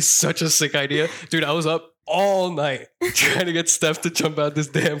 dude, that would be such a sick idea. Dude, I was up all night trying to get Steph to jump out this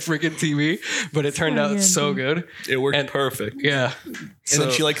damn freaking TV, but it turned out so good. It worked And- perfect. Yeah. And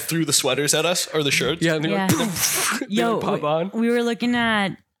then she like threw the sweaters at us or the shirts. Yeah, and Yeah. they Yo, would pop on. we were looking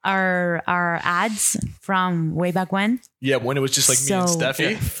at our ads from way back when. Yeah, when it was just like me and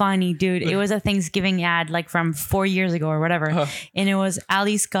Steffi. Funny, dude. It was a Thanksgiving ad like from 4 years ago or whatever. And it was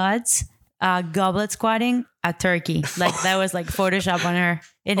Ali Scott's goblet squatting a turkey. Like that was like Photoshop on her.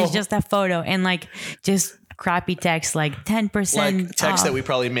 And it's just a photo and like just crappy text like 10% Like text off. that we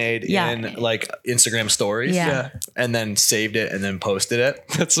probably made Yeah. in like Instagram stories. Yeah. Yeah, And then saved it and then posted it.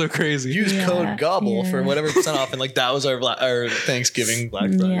 that's so crazy. Use Yeah, code GOBBLE for yeah. whatever percent off. And like that was our Thanksgiving Black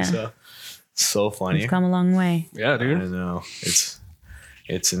Friday. Yeah. So funny. We've come a long way. Yeah, I dude. know.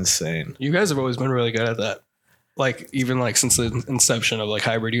 It's insane. You guys have always been really good at that. Like even like since the inception of like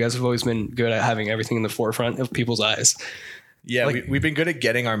hybrid, you guys have always been good at having everything in the forefront of people's eyes. Yeah, Like- we've been good at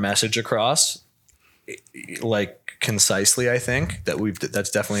getting our message across like concisely. I think that's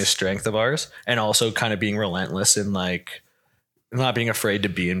definitely a strength of ours, and also kind of being relentless in like not being afraid to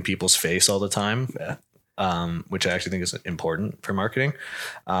be in people's face all the time. Yeah. Which I actually think is important for marketing.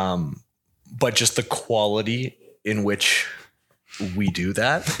 But just the quality in which we do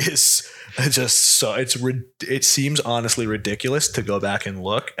that is just so it seems honestly ridiculous to go back and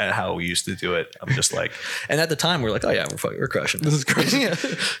look at how we used to do it. I'm just like, and at the time we're like, oh yeah, we're crushing. This is crazy. Yeah.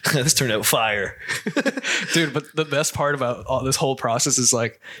 This turned out fire. Dude, but the best part about all this whole process is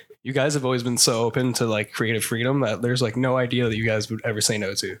like you guys have always been so open to like creative freedom that there's like no idea that you guys would ever say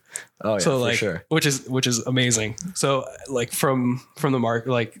no to. Oh yeah, So for like sure. which is amazing. So like from the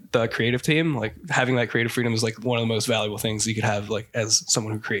like the creative team, like having that creative freedom is like one of the most valuable things you could have like as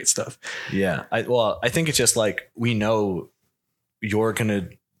someone who creates stuff. Yeah. I think it's just like we know you're gonna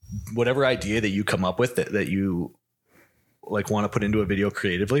whatever idea that you come up with that you like want to put into a video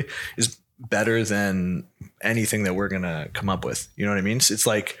creatively is better than anything that we're gonna come up with. You know what I mean? It's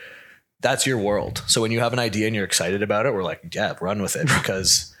like that's your world. So when you have an idea and you're excited about it, we're like, yeah, run with it.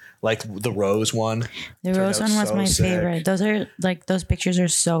 Because like the rose one. The turned rose out one was so my sick. favorite. Those are like those pictures are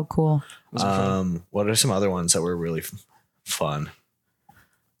so cool. What are some other ones that were really fun?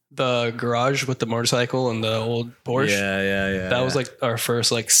 The garage with the motorcycle and the old Porsche. Yeah. That was like our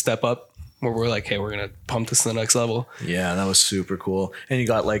first like step up where we're like, hey, we're gonna pump this to the next level. Yeah, that was super cool. And you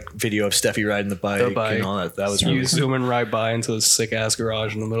got like video of Steffi riding the bike, and all that. That was You really zoom and ride by into this sick ass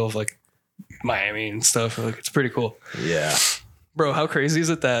garage in the middle of like Miami and stuff. Like it's pretty cool. Yeah. Bro, how crazy is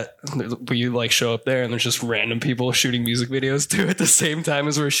it that we like show up there and there's just random people shooting music videos too at the same time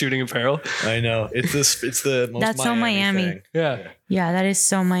as we're shooting apparel? I know. It's the most That's so Miami. thing. Yeah. Yeah, that is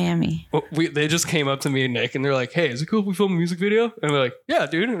so Miami. Well, they just came up to me and Nick and they're like, hey, is it cool if we film a music video? And we're like, yeah,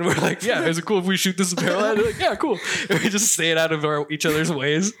 dude. And we're like, yeah, is it cool if we shoot this apparel? And they're like, yeah, cool. And we just staying out of each other's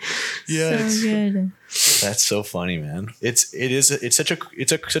ways. Yeah, So good. that's so funny, man. It's such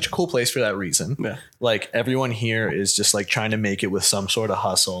a cool place for that reason. Yeah. Like everyone here is just like trying to make it with some sort of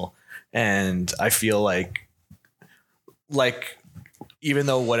hustle, and I feel like even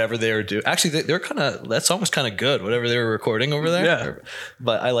though whatever they were doing, actually they're kind of, that's almost kind of good, whatever they were recording over there. Yeah.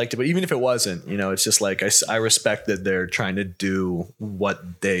 But I liked it. But even if it wasn't, it's just like I respect that they're trying to do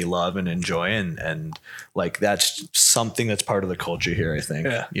what they love and enjoy, and like that's something that's part of the culture here, I think.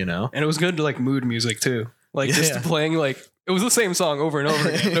 Yeah. And it was good to like mood music too. Like just Yeah. playing like it was the same song over and over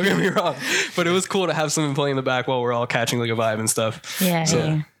again. Don't get me wrong, but it was cool to have something playing in the back while we're all catching like a vibe and stuff. Yeah, So-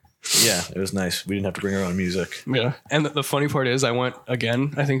 yeah. Yeah, it was nice. We didn't have to bring our own music. Yeah. And the funny part is I went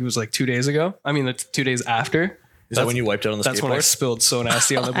again, I think it was like 2 days ago. I mean, the 2 days after. Is that when you wiped out on the That's skateboard? when I spilled so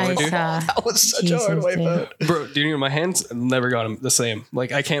nasty on the I board, dude. saw. That was such a hard Jesus, wipe dude. out. Bro, do you know my hands never got them the same?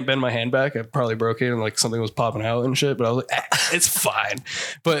 Like I can't bend my hand back. I probably broke it and like something was popping out and shit. But I was like, it's fine.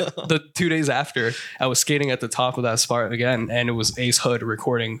 But the 2 days after, I was skating at the top of that spot again, and it was Ace Hood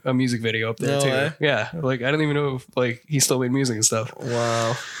recording a music video up there No too. way. Yeah, like I didn't even know if like he still made music and stuff.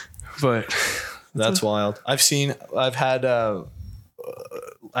 Wow. But That's wild. I've had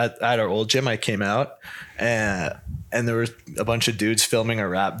at our old gym, I came out and there was a bunch of dudes filming a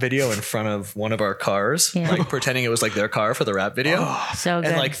rap video in front of one of our cars, Yeah. like pretending it was like their car for the rap video. So good.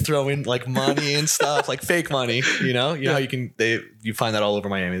 And like throwing like money and stuff, like fake money, you know how you find that all over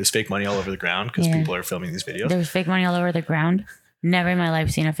Miami. There's fake money all over the ground because Yeah. people are filming these videos. There's fake money all over the ground. Never in my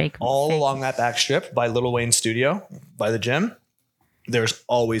life seen a fake. All fake. along that back strip by Little Wayne's studio, by the gym, there's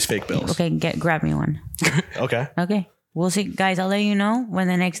always fake bills. Okay, grab me one. Okay. Okay, we'll see, guys. I'll let you know when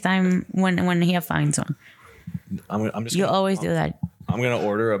the next time when he finds one. I'm just You gonna, always do that I'm gonna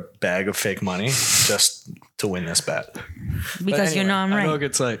order a bag of fake money just to win this bet. because you anyway, know I'm I know a right.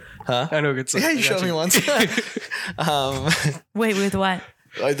 good site. Huh? I know a good site. Yeah, I you got showed me once. Wait, with what?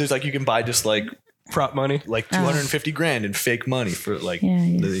 There's like you can buy just like Prop money. 250 grand in fake money for like Yeah,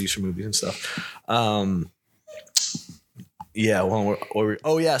 yeah. that they use for movies and stuff. Yeah, well,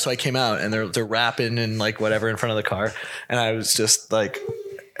 oh yeah, so I came out and they're rapping and like whatever in front of the car, and I was just like,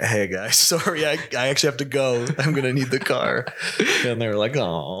 "Hey guys, sorry, I actually have to go. I'm gonna need the car." And they were like,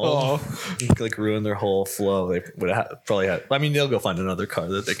 "Oh, like ruin their whole flow." They would have probably had. I mean, they'll go find another car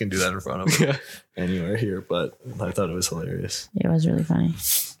that they can do that in front of Yeah. anywhere here. But I thought it was hilarious. It was really funny.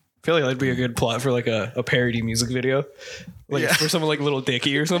 I feel like that'd be a good plot for like a parody music video. Like Yeah. for someone like Little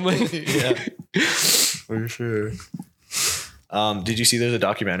Dicky or something. Yeah, for sure. Did you see there's a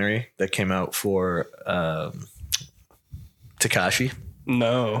documentary that came out for Tekashi?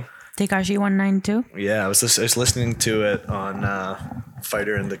 No. Tekashi 192. Yeah, I was listening to it on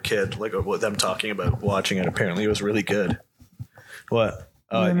Fighter and the Kid, like what them talking about watching it. Apparently, it was really good. What?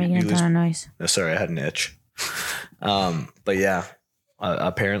 You were making a ton of noise. No, sorry, I had an itch. But yeah,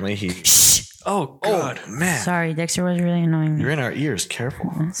 apparently he. Oh God. Oh man, Sorry, Dexter was really annoying me. you're in our ears.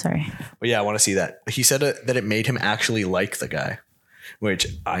 Careful. Sorry. But yeah, I want to see that. He said that it made him actually like the guy, which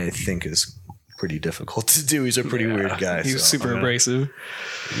I think is pretty difficult to do. He's a pretty weird guy. He was so super I'm gonna- abrasive.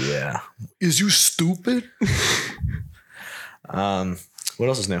 Yeah. Is you stupid? What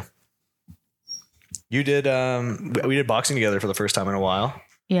else is new? You did we did boxing together for the first time in a while.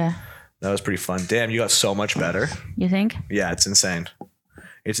 Yeah. That was pretty fun. Damn, you got so much better. You think? Yeah, it's insane.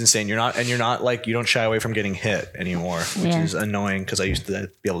 It's insane. You're not like, you don't shy away from getting hit anymore, which Yeah. is annoying because I used to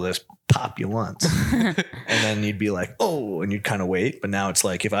be able to just pop you once. And then you'd be like, oh, and you'd kind of wait. But now it's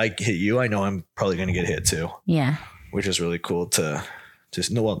like, if I hit you, I know I'm probably going to get hit too, Yeah. which is really cool to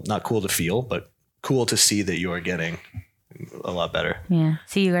just, no, well, not cool to feel, but cool to see that you are getting a lot better. Yeah.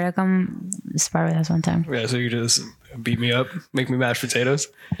 See, you gotta come spar with us one time. Yeah, so you just beat me up, make me mashed potatoes.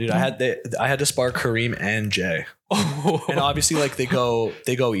 Dude, I had to spar Kareem and Jay. And obviously, like they go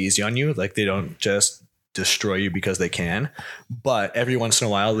easy on you. Like they don't just destroy you because they can, but every once in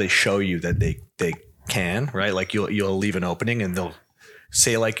a while they show you that they can, right? Like you'll leave an opening and they'll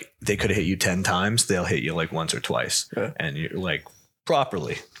say like they could hit you 10 times. They'll hit you like once or twice, Yeah. and you're like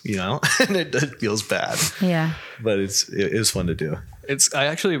properly, you know, and it feels bad, Yeah. but it is fun to do. I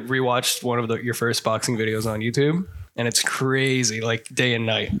actually rewatched one of your first boxing videos on YouTube, and it's crazy, like day and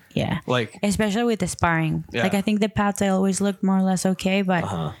night. Yeah. Like Especially with the sparring. Yeah. Like I think the pads I always looked more or less okay, but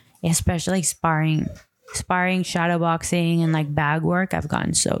especially sparring, shadow boxing, and like bag work, I've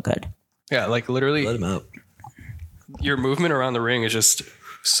gotten so good. yeah, like literally Let him out. your movement around the ring is just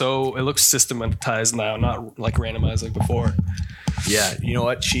so, it looks systematized now, not like randomized like before. Yeah, you know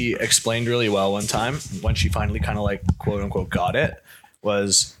what she explained really well one time when she finally kind of like quote unquote got it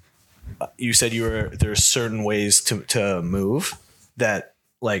was you said there's certain ways to move that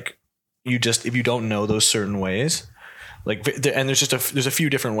like you just, if you don't know those certain ways, like, and there's a few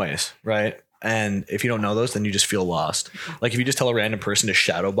different ways, right? And if you don't know those, then you just feel lost. Like if you just tell a random person to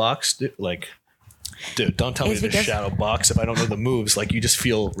shadow box, like, dude, don't tell me to shadow box if I don't know the moves. Like you just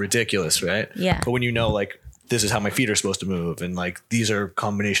feel ridiculous, right? Yeah. But when you know, like, this is how my feet are supposed to move, and like these are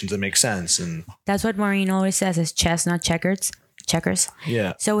combinations that make sense, and that's what Maureen always says: is chess, not checkers.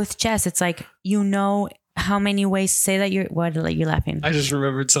 Yeah. So with chess, it's like you know how many ways. Say that you're laughing. I just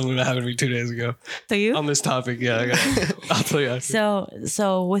remembered something that happened to me 2 days ago. To you on this topic? Yeah, I'll tell you after.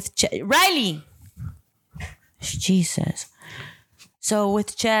 So with Riley, Jesus. So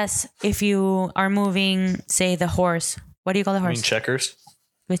with chess, if you are moving, say the horse, what do you call the horse? I mean checkers.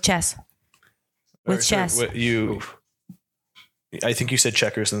 With chess. With chess. I think you said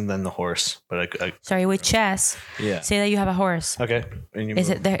checkers and then the horse, but Sorry, with chess. Yeah. Say that you have a horse. Okay. And Is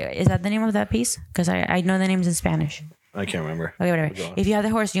that the name of that piece? Because I know the names in Spanish. I can't remember. Okay, whatever. If you have the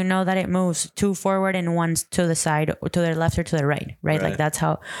horse, you know that it moves 2 forward and 1 to the side, or to the left or to the right? Like that's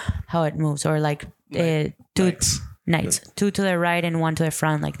how it moves. Or like 2 knights, 2 to the right and 1 to the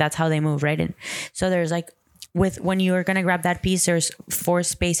front. Like that's how they move, right? And so there's like, when you're gonna grab that piece, there's 4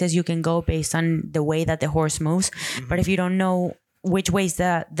 spaces you can go based on the way that the horse moves. Mm-hmm. But if you don't know which ways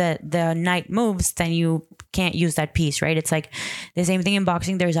the knight moves, then you can't use that piece, right? It's like the same thing in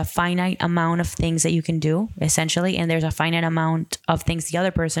boxing. There's a finite amount of things that you can do, essentially, and there's a finite amount of things the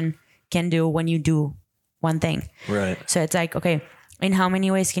other person can do when you do one thing. Right. So it's like, okay, in how many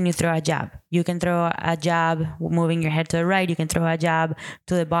ways can you throw a jab? You can throw a jab moving your head to the right. You can throw a jab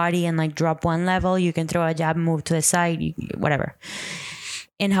to the body and like drop 1 level. You can throw a jab and move to the side, whatever.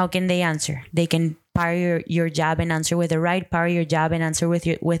 And how can they answer? They can parry your jab and answer with the right, parry your jab and answer with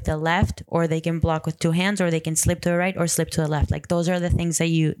the left, or they can block with 2 hands, or they can slip to the right or slip to the left. Like those are the things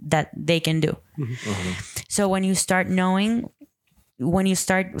that they can do. Mm-hmm. So when you start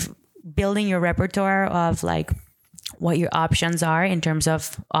building your repertoire of like what your options are in terms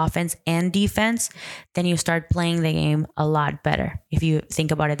of offense and defense, then you start playing the game a lot better. If you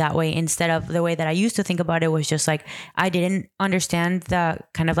think about it that way, instead of the way that I used to think about it was just like, I didn't understand the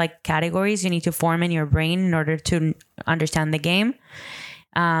kind of like categories you need to form in your brain in order to understand the game.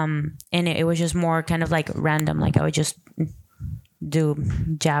 And it was just more kind of like random. Like I would just do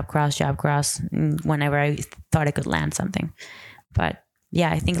jab, cross whenever I thought I could land something. But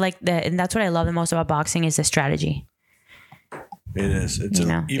yeah, I think and that's what I love the most about boxing is the strategy. It is.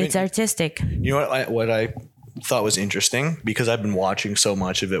 It's artistic. You know what I thought was interesting, because I've been watching so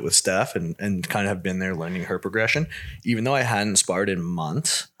much of it with Steph and kind of have been there learning her progression. Even though I hadn't sparred in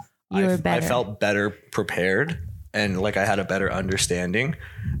months, I felt better prepared, and like I had a better understanding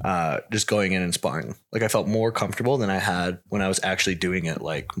just going in and sparring. Like I felt more comfortable than I had when I was actually doing it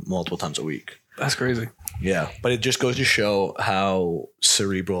like multiple times a week. That's crazy. Yeah. But it just goes to show how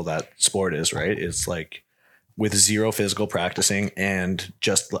cerebral that sport is, right? It's like, with 0 physical practicing and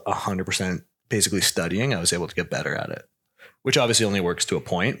just 100% basically studying, I was able to get better at it, which obviously only works to a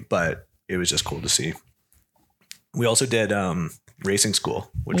point, but it was just cool to see. We also did racing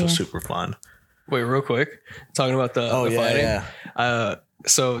school, which was super fun. Wait, real quick, talking about the fighting. Yeah.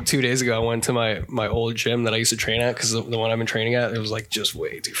 So 2 days ago, I went to my old gym that I used to train at, because the one I've been training at, it was like just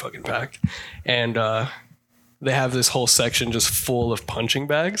way too fucking packed. And they have this whole section just full of punching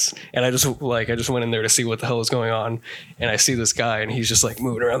bags. And I just went in there to see what the hell was going on. And I see this guy and he's just like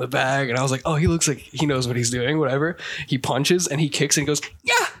moving around the bag. And I was like, oh, he looks like he knows what he's doing, whatever. He punches and he kicks and he goes,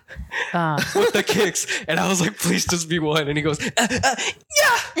 yeah, with the kicks. And I was like, please just be one. And he goes, yeah.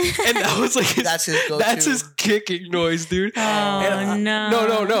 And that was like, that's his kicking noise, dude. Oh, no.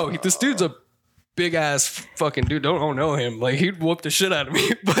 No. This dude's a big ass fucking dude. Don't know him. Like he'd whoop the shit out of me,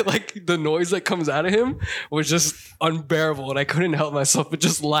 but like the noise that comes out of him was just unbearable, and I couldn't help myself but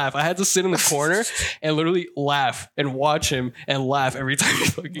just laugh. I had to sit in the corner and literally laugh and watch him and laugh every time he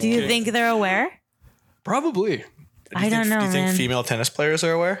fucking Do you think they're aware? Probably. I don't know. Do you think female tennis players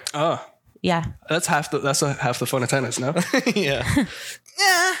are aware? Yeah. That's half the fun of tennis, no? Yeah.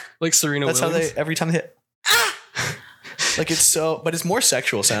 Yeah. Like Serena Williams. That's how they every time they hit. Like but it's more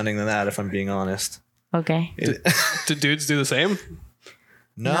sexual sounding than that, if I'm being honest. Okay. Do dudes do the same?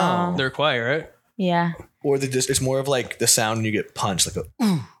 No. They're quiet, right? Yeah. Or it's more of like the sound when you get punched, like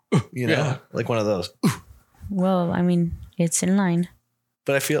like one of those. Well, I mean, it's in line.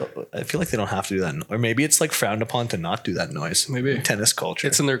 But I feel like they don't have to do that, or maybe it's like frowned upon to not do that noise. Maybe. In tennis culture,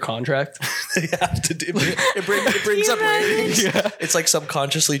 It's in their contract. they have to do. It brings up ratings. Yeah. It's like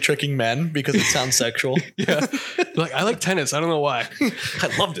subconsciously tricking men because it sounds sexual. Yeah. Like, I like tennis. I don't know why.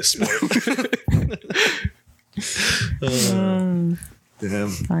 I love this sport. Damn.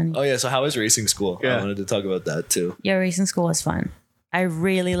 Fun. Oh yeah. So how was racing school? Yeah. I wanted to talk about that too. Yeah, racing school was fun. I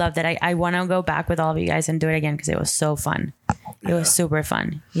really loved it. I want to go back with all of you guys and do it again because it was so fun. It was super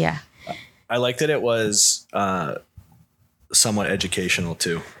fun. Yeah. I liked that it was somewhat educational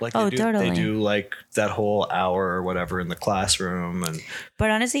too. Like Oh, they totally. do like that whole hour or whatever in the classroom and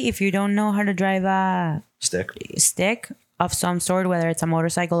But honestly, if you don't know how to drive a stick. stick of some sort, whether it's a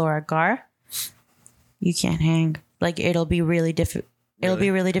motorcycle or a car, you can't hang. Like it'll be really difficult. It'll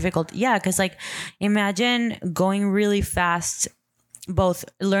be really difficult. Yeah, because like imagine going really fast, both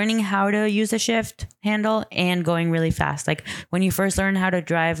learning how to use a shift handle and going really fast. Like when you first learn how to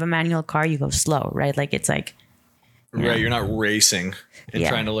drive a manual car, you go slow, right? Like it's like, Right, you're not racing and Yeah.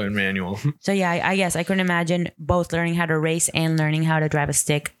 trying to learn manual. so yeah, I guess I couldn't imagine both learning how to race and learning how to drive a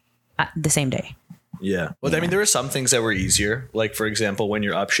stick the same day. Yeah. Well, I mean, there were some things that were easier. Like, for example, when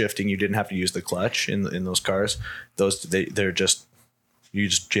you're upshifting, you didn't have to use the clutch in those cars. They're just, you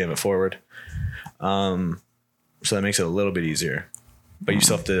just jam it forward. So that makes it a little bit easier. But you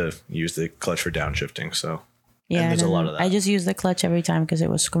still have to use the clutch for downshifting. So, Yeah, there's a no, lot no. of that. I just used the clutch every time because it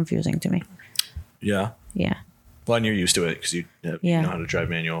was confusing to me. yeah. Yeah. Well, and you're used to it because you Yeah. know how to drive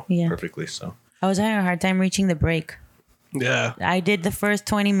manual Yeah. perfectly. So, I was having a hard time reaching the brake. Yeah. I did the first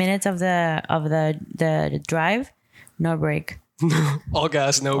 20 minutes of the drive, no brake. All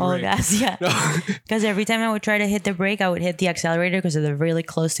gas, no All brake. gas, yeah. Because every time I would try to hit the brake, I would hit the accelerator because they're really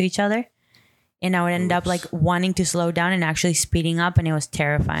close to each other. And I would end up like wanting to slow down and actually speeding up, and it was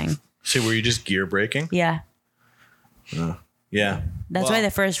terrifying. so were you just gear braking? Yeah. Yeah. That's why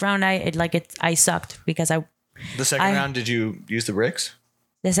the first round I sucked because The second I- round, did you use the brakes?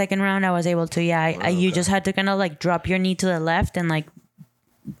 the second round I was able to, yeah. You just had to kind of like drop your knee to the left and like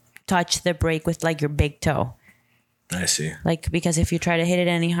touch the brake with like your big toe. I see. Like, because if you try to hit it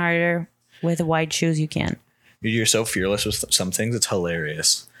any harder with wide shoes, you can't. You're so fearless with some things. It's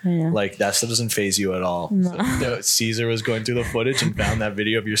hilarious. Yeah. Like that stuff doesn't phase you at all. So, Caesar was going through the footage and found that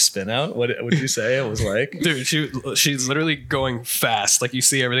video of your spin out. What did you say it was like? Dude, she's literally going fast. Like you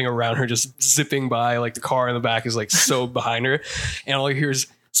see everything around her just zipping by. Like the car in the back is like so behind her, and all you hear is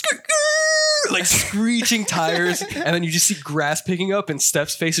like screeching tires, and then you just see grass picking up, and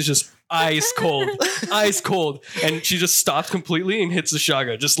Steph's face is just ice cold, and she just stops completely and hits the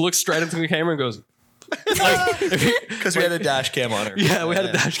shotgun. Just looks straight into the camera and goes. Because we had a dash cam on her. Yeah, we had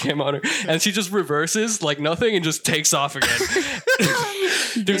a dash cam on her, and she just reverses like nothing and just takes off again.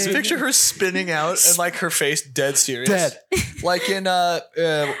 Just picture her spinning out and like her face dead serious. Dead. Like in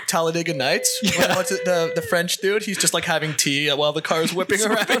Talladega Nights. Yeah. What's it, the French dude? He's just like having tea while the car's whipping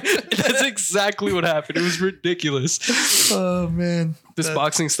around. That's exactly what happened. It was ridiculous. Oh man. This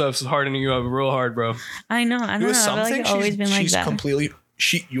boxing stuff's hardening you up real hard, bro. I know. I don't know. I feel like it's always been like she's that. completely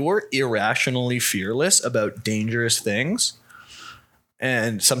you're irrationally fearless about dangerous things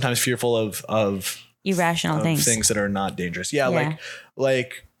and sometimes fearful of Irrational things. that are not dangerous. Yeah.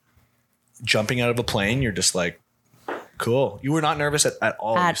 Like jumping out of a plane, you're just like, cool. You were not nervous at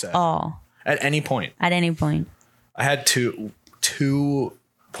all. You At said. all. At any point. At any point. I had two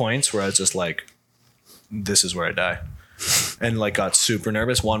points where I was just like, this is where I die. And like got super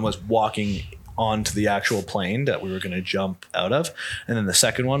nervous. One was walking onto the actual plane that we were going to jump out of. And then the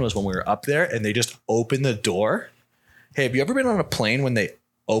second one was when we were up there and they just opened the door. Hey, have you ever been on a plane when they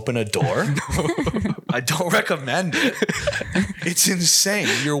open a door? I don't recommend it. It's insane.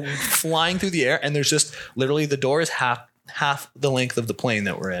 You're flying through the air and there's just literally the door is half the length of the plane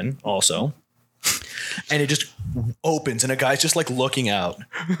that we're in also. And it just opens and a guy's just like looking out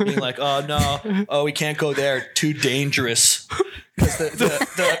being like, oh no, oh, we can't go there. Too dangerous. Because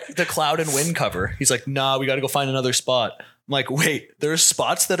the cloud and wind cover. He's like, nah, we got to go find another spot. I'm like, wait, there's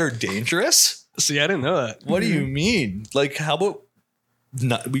spots that are dangerous? See, I didn't know that. What do you mean? Like, how about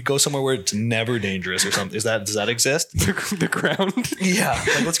we go somewhere where it's never dangerous or something? Does that exist? The ground. Yeah.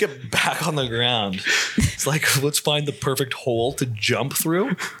 Like, let's get back on the ground. It's like, let's find the perfect hole to jump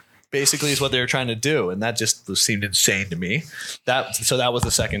through. Basically is what they were trying to do. And that just seemed insane to me. So that was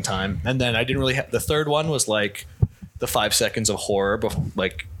the second time. And then I didn't really the third one was like the 5 seconds of horror,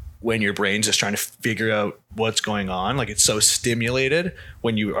 like when your brain's just trying to figure out what's going on. Like it's so stimulated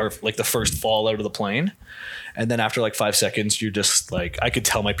when you are like the first fall out of the plane. And then after like 5 seconds, you're just like, I could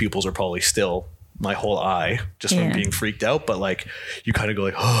tell my pupils are probably still my whole eye just from being freaked out. But like, you kind of go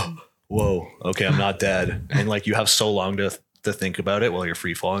like, oh, whoa, okay, I'm not dead. And like, you have so long to to think about it while you're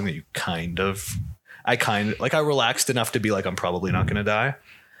free falling that I relaxed enough to be like, I'm probably not going to die.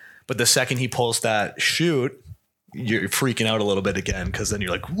 But the second he pulls that chute, you're freaking out a little bit again. Cause then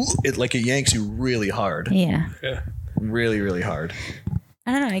you're like, it yanks you really hard. Yeah. Really, really hard.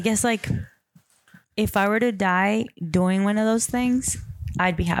 I don't know. I guess like if I were to die doing one of those things,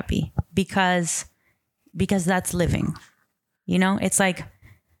 I'd be happy because that's living. You know, it's like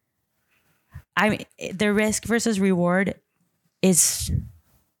the risk versus reward is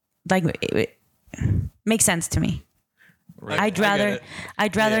like it makes sense to me. Right. I'd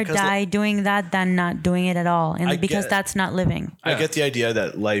rather die doing that than not doing it at all, and because that's not living. I get the idea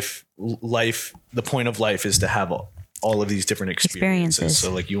that life, the point of life is to have all of these different experiences.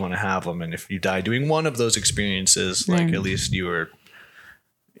 So like you want to have them, and if you die doing one of those experiences, like at least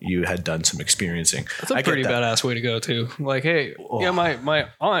you had done some experiencing. That's a pretty badass way to go too. Like, hey, my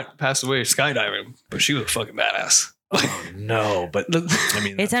aunt passed away skydiving, but she was a fucking badass. Oh, no, but I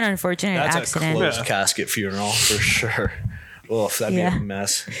mean, it's an unfortunate accident. That's a closed casket funeral for sure. Well, if that'd be a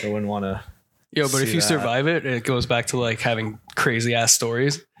mess, I wouldn't want to. But if you survive it, it goes back to like having crazy ass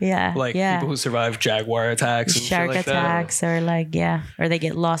stories. Yeah. Like people who survive jaguar attacks and shark shit like attacks, that. or they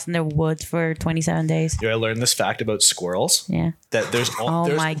get lost in the woods for 27 days. I learned this fact about squirrels. Yeah. That there's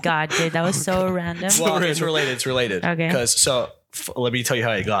my God, dude. That was so random. Well, it's related. Okay. Because let me tell you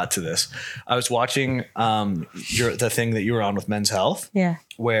how I got to this. I was watching the thing that you were on with Men's Health. Yeah.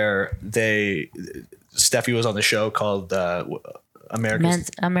 Where Steffi was on the show called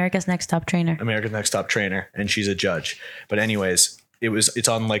America's Next Top Trainer. America's Next Top Trainer, and she's a judge. But anyways, it's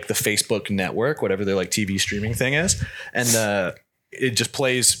on like the Facebook network, whatever their like TV streaming thing is, and it just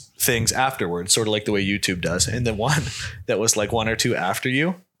plays things afterwards, sort of like the way YouTube does. And the one that was like one or two after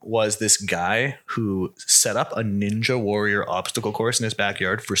you was this guy who set up a Ninja Warrior obstacle course in his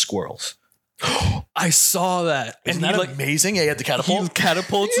backyard for squirrels. I saw that. Isn't that amazing? Yeah, he had the catapult. He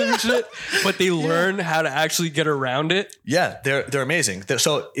catapults and shit, but they learn how to actually get around it. Yeah, they're amazing.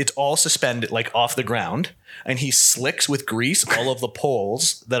 So it's all suspended like off the ground, and he slicks with grease all of the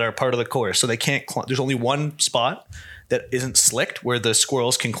poles that are part of the course. So they can't there's only one spot that isn't slicked where the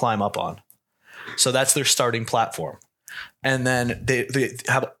squirrels can climb up on. So that's their starting platform. And then they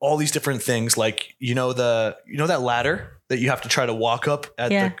have all these different things like, that ladder that you have to try to walk up at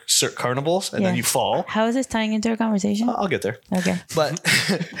the carnivals and then you fall. How is this tying into our conversation? I'll get there. Okay. But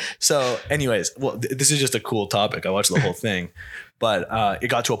so anyways, this is just a cool topic. I watched the whole thing, but it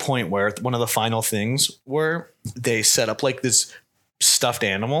got to a point where one of the final things were they set up like this stuffed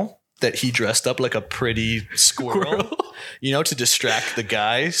animal that he dressed up like a pretty squirrel, to distract the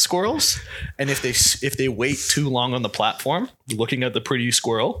guy squirrels. And if they wait too long on the platform, looking at the pretty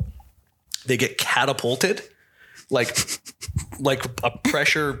squirrel, they get catapulted, like a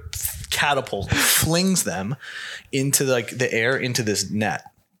pressure catapult flings them into like the air into this net.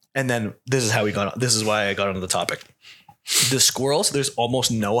 And then this is why I got onto the topic. The squirrels, there's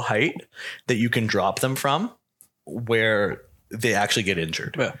almost no height that you can drop them from where they actually get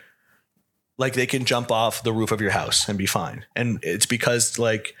injured. Yeah. Like they can jump off the roof of your house and be fine. And it's because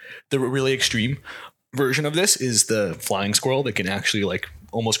like the really extreme version of this is the flying squirrel that can actually like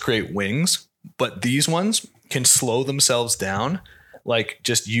almost create wings. But these ones can slow themselves down, like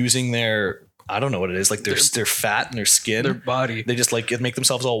just using their, I don't know what it is, like their fat and their skin, their body. They just like make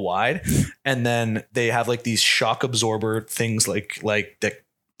themselves all wide. And then they have like these shock absorber things like that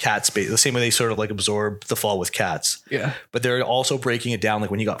cats, the same way they sort of like absorb the fall with cats. Yeah. But they're also breaking it down.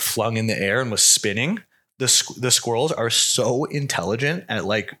 Like when he got flung in the air and was spinning, the squirrels are so intelligent at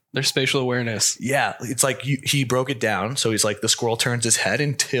like their spatial awareness. Yeah. It's like he broke it down. So he's like, the squirrel turns his head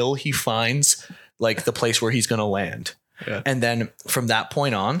until he finds like the place where he's going to land. Yeah. And then from that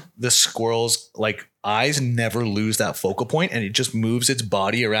point on, the squirrel's like eyes never lose that focal point, and it just moves its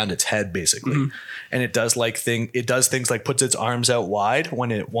body around its head basically. Mm-hmm. And it does things like puts its arms out wide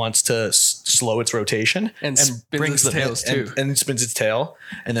when it wants to slow its rotation and brings its tails too. And it spins its tail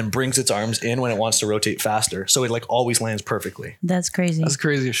and then brings its arms in when it wants to rotate faster. So it like always lands perfectly. That's crazy. That's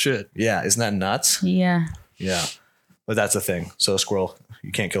crazy as shit. Yeah. Isn't that nuts? Yeah. Yeah. But that's the thing. So a squirrel,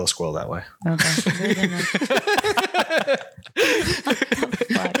 you can't kill a squirrel that way. Okay.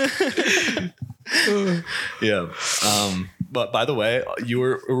 Yeah. But by the way, you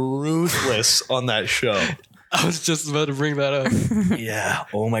were ruthless on that show. I was just about to bring that up. Yeah.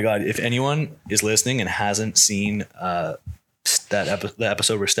 Oh my God. If anyone is listening and hasn't seen the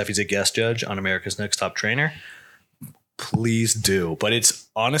episode where Steffi's a guest judge on America's Next Top Trainer, please do. But it's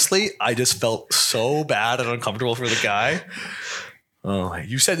honestly, I just felt so bad and uncomfortable for the guy. Oh,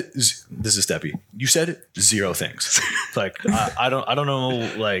 you said, this is Steffi. You said 0 things. Like, I don't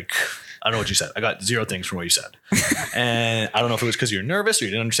know. Like, I don't know what you said. I got 0 things from what you said. And I don't know if it was because you're nervous or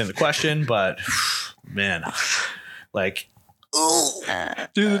you didn't understand the question, but man, like,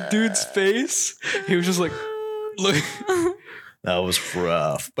 Dude, the dude's face. He was just like, look. that was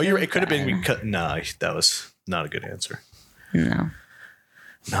rough. But it could have been, that was not a good answer. No.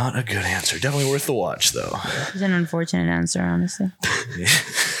 Not a good answer. Definitely worth the watch, though. It's an unfortunate answer, honestly.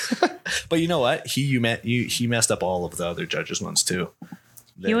 But you know what? He messed up all of the other judges' ones too.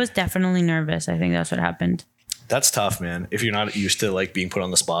 He was definitely nervous. I think that's what happened. That's tough, man. If you're not used to like being put on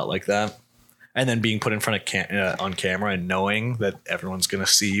the spot like that, and then being put in front of on camera and knowing that everyone's gonna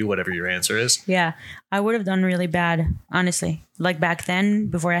see you, whatever your answer is. Yeah, I would have done really bad, honestly. Like back then,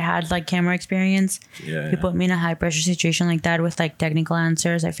 before I had like camera experience, you put me in a high pressure situation like that with like technical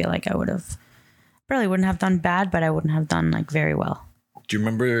answers. I feel like I probably wouldn't have done bad, but I wouldn't have done like very well. Do you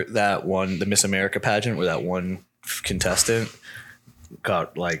remember that one, the Miss America pageant, where that one contestant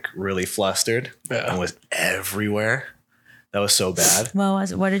got like really flustered and was everywhere? That was so bad.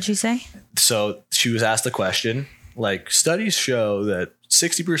 What did she say? So she was asked the question, like, studies show that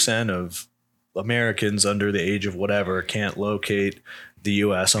 60% of Americans under the age of whatever can't locate the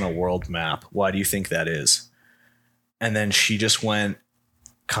US on a world map. Why do you think that is? And then she just went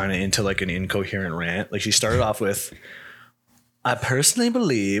kind of into like an incoherent rant. Like she started off with, I personally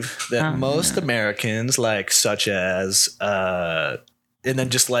believe that most Americans, like such as, and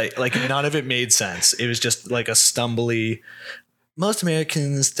then just like none of it made sense. It was just like a stumbly, most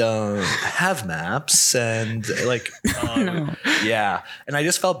Americans don't have maps and like, yeah. And I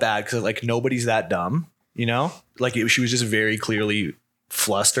just felt bad because like nobody's that dumb, you know, like she was just very clearly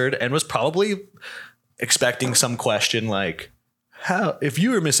flustered and was probably expecting some question like, how, if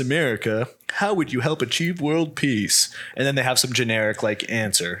you were Miss America, how would you help achieve world peace? And then they have some generic like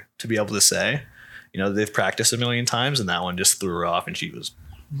answer to be able to say. You know, they've practiced a million times and that one just threw her off and she was,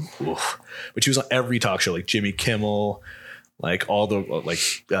 oof. But she was on every talk show, like Jimmy Kimmel, like all the, like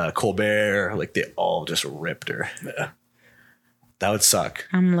Colbert, like they all just ripped her. Yeah. That would suck.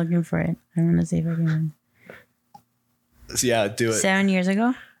 I'm looking for it. I want to see if I can. So yeah, do it. 7 years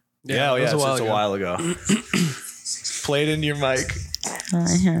ago? Yeah, it's a while ago. Play it into your mic.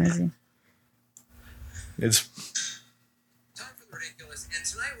 It's ridiculous. And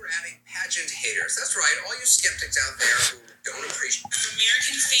tonight we're having pageant haters. That's right, all you skeptics out there who don't appreciate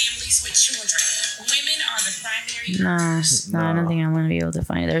American families with children. Women are the primary. No, I don't think I'm going to be able to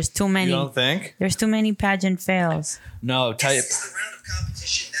find it. There's too many. You don't think? There's too many pageant fails. No, type This is the round of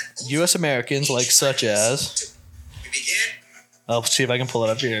competition that U.S. Americans, like such as. we begin. I'll see if I can pull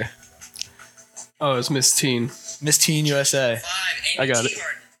it up here. Oh, it's Miss Teen. Miss Teen USA. 5, I got it.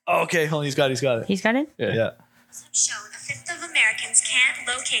 Oh, okay, hold on, he's got it. He's got it? Yeah. Shown a fifth of Americans can't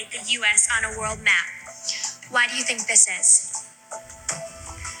locate the U.S. on a world map. Why do you think this is?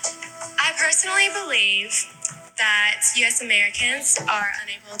 I personally believe that U.S. Americans are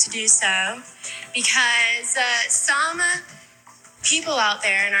unable to do so because some people out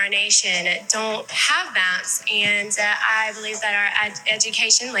there in our nation don't have maps, and I believe that our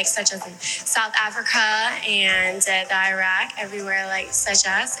education, like such as in South Africa and the Iraq, everywhere like such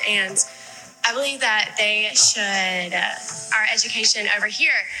as, and I believe that they should, our education over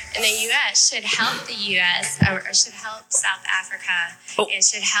here in the U.S. should help the U.S. or should help South Africa. It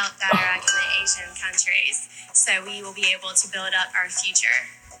should help the Iraq and the Asian countries. So we will be able to build up our future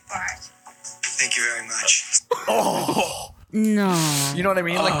for our. Thank you very much. Oh. No. You know what I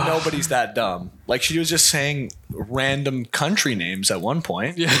mean? Like nobody's that dumb. Like she was just saying random country names at one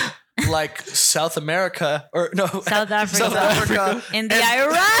point. Yeah. Like South America or no South Africa. South Africa In the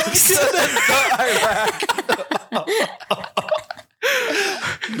Iraq.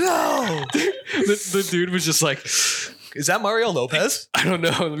 No. The dude was just like, Is that Mario Lopez? I don't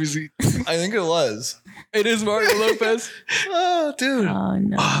know. Let me see. I think it was. It is Mario Lopez. Oh, dude. Oh,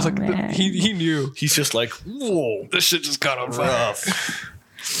 no, I was like, man. he knew. He's just like, whoa, This shit just got on fire. rough.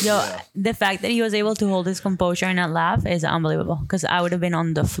 Yo, the fact that he was able to hold his composure and not laugh is unbelievable. Because I would have been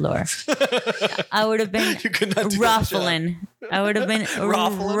on the floor. I would have been You could not do that ruffling. I would have been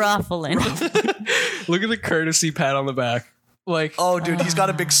ruffling. Look at the courtesy pat on the back. Like, Oh, dude, he's got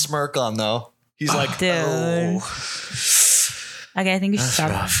a big smirk on though. He's like, Dude. oh, Okay, I think you should that's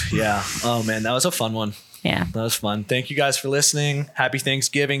stop. rough. Yeah. Oh man, that was a fun one. Yeah. That was fun. Thank you guys for listening. Happy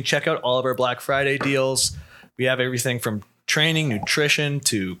Thanksgiving. Check out all of our Black Friday deals. We have everything from training, nutrition,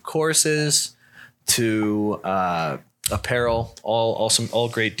 to courses, to apparel. All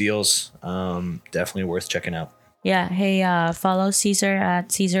great deals. Definitely worth checking out. Yeah. Hey, follow Caesar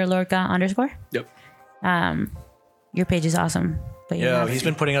at Caesar Lorca _. yep. Your page is awesome. But you Yeah, have- he's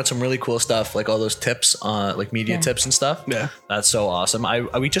been putting out some really cool stuff, like all those tips, like media Yeah. tips and stuff. Yeah. That's so awesome.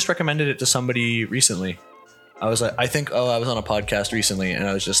 We just recommended it to somebody recently. I was like, I was on a podcast recently, and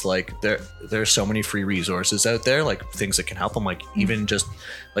I was just like, there's so many free resources out there, like things that can help them, like even just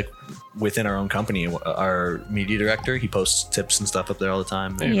like within our own company, our media director, he posts tips and stuff up there all the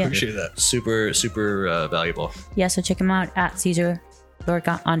time. I Yeah. appreciate that. Super, super valuable. Yeah, so check him out at Caesar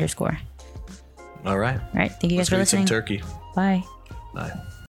Lorca _. All right. Right. Thank you guys Let's for go eat some listening. turkey. Bye. Bye.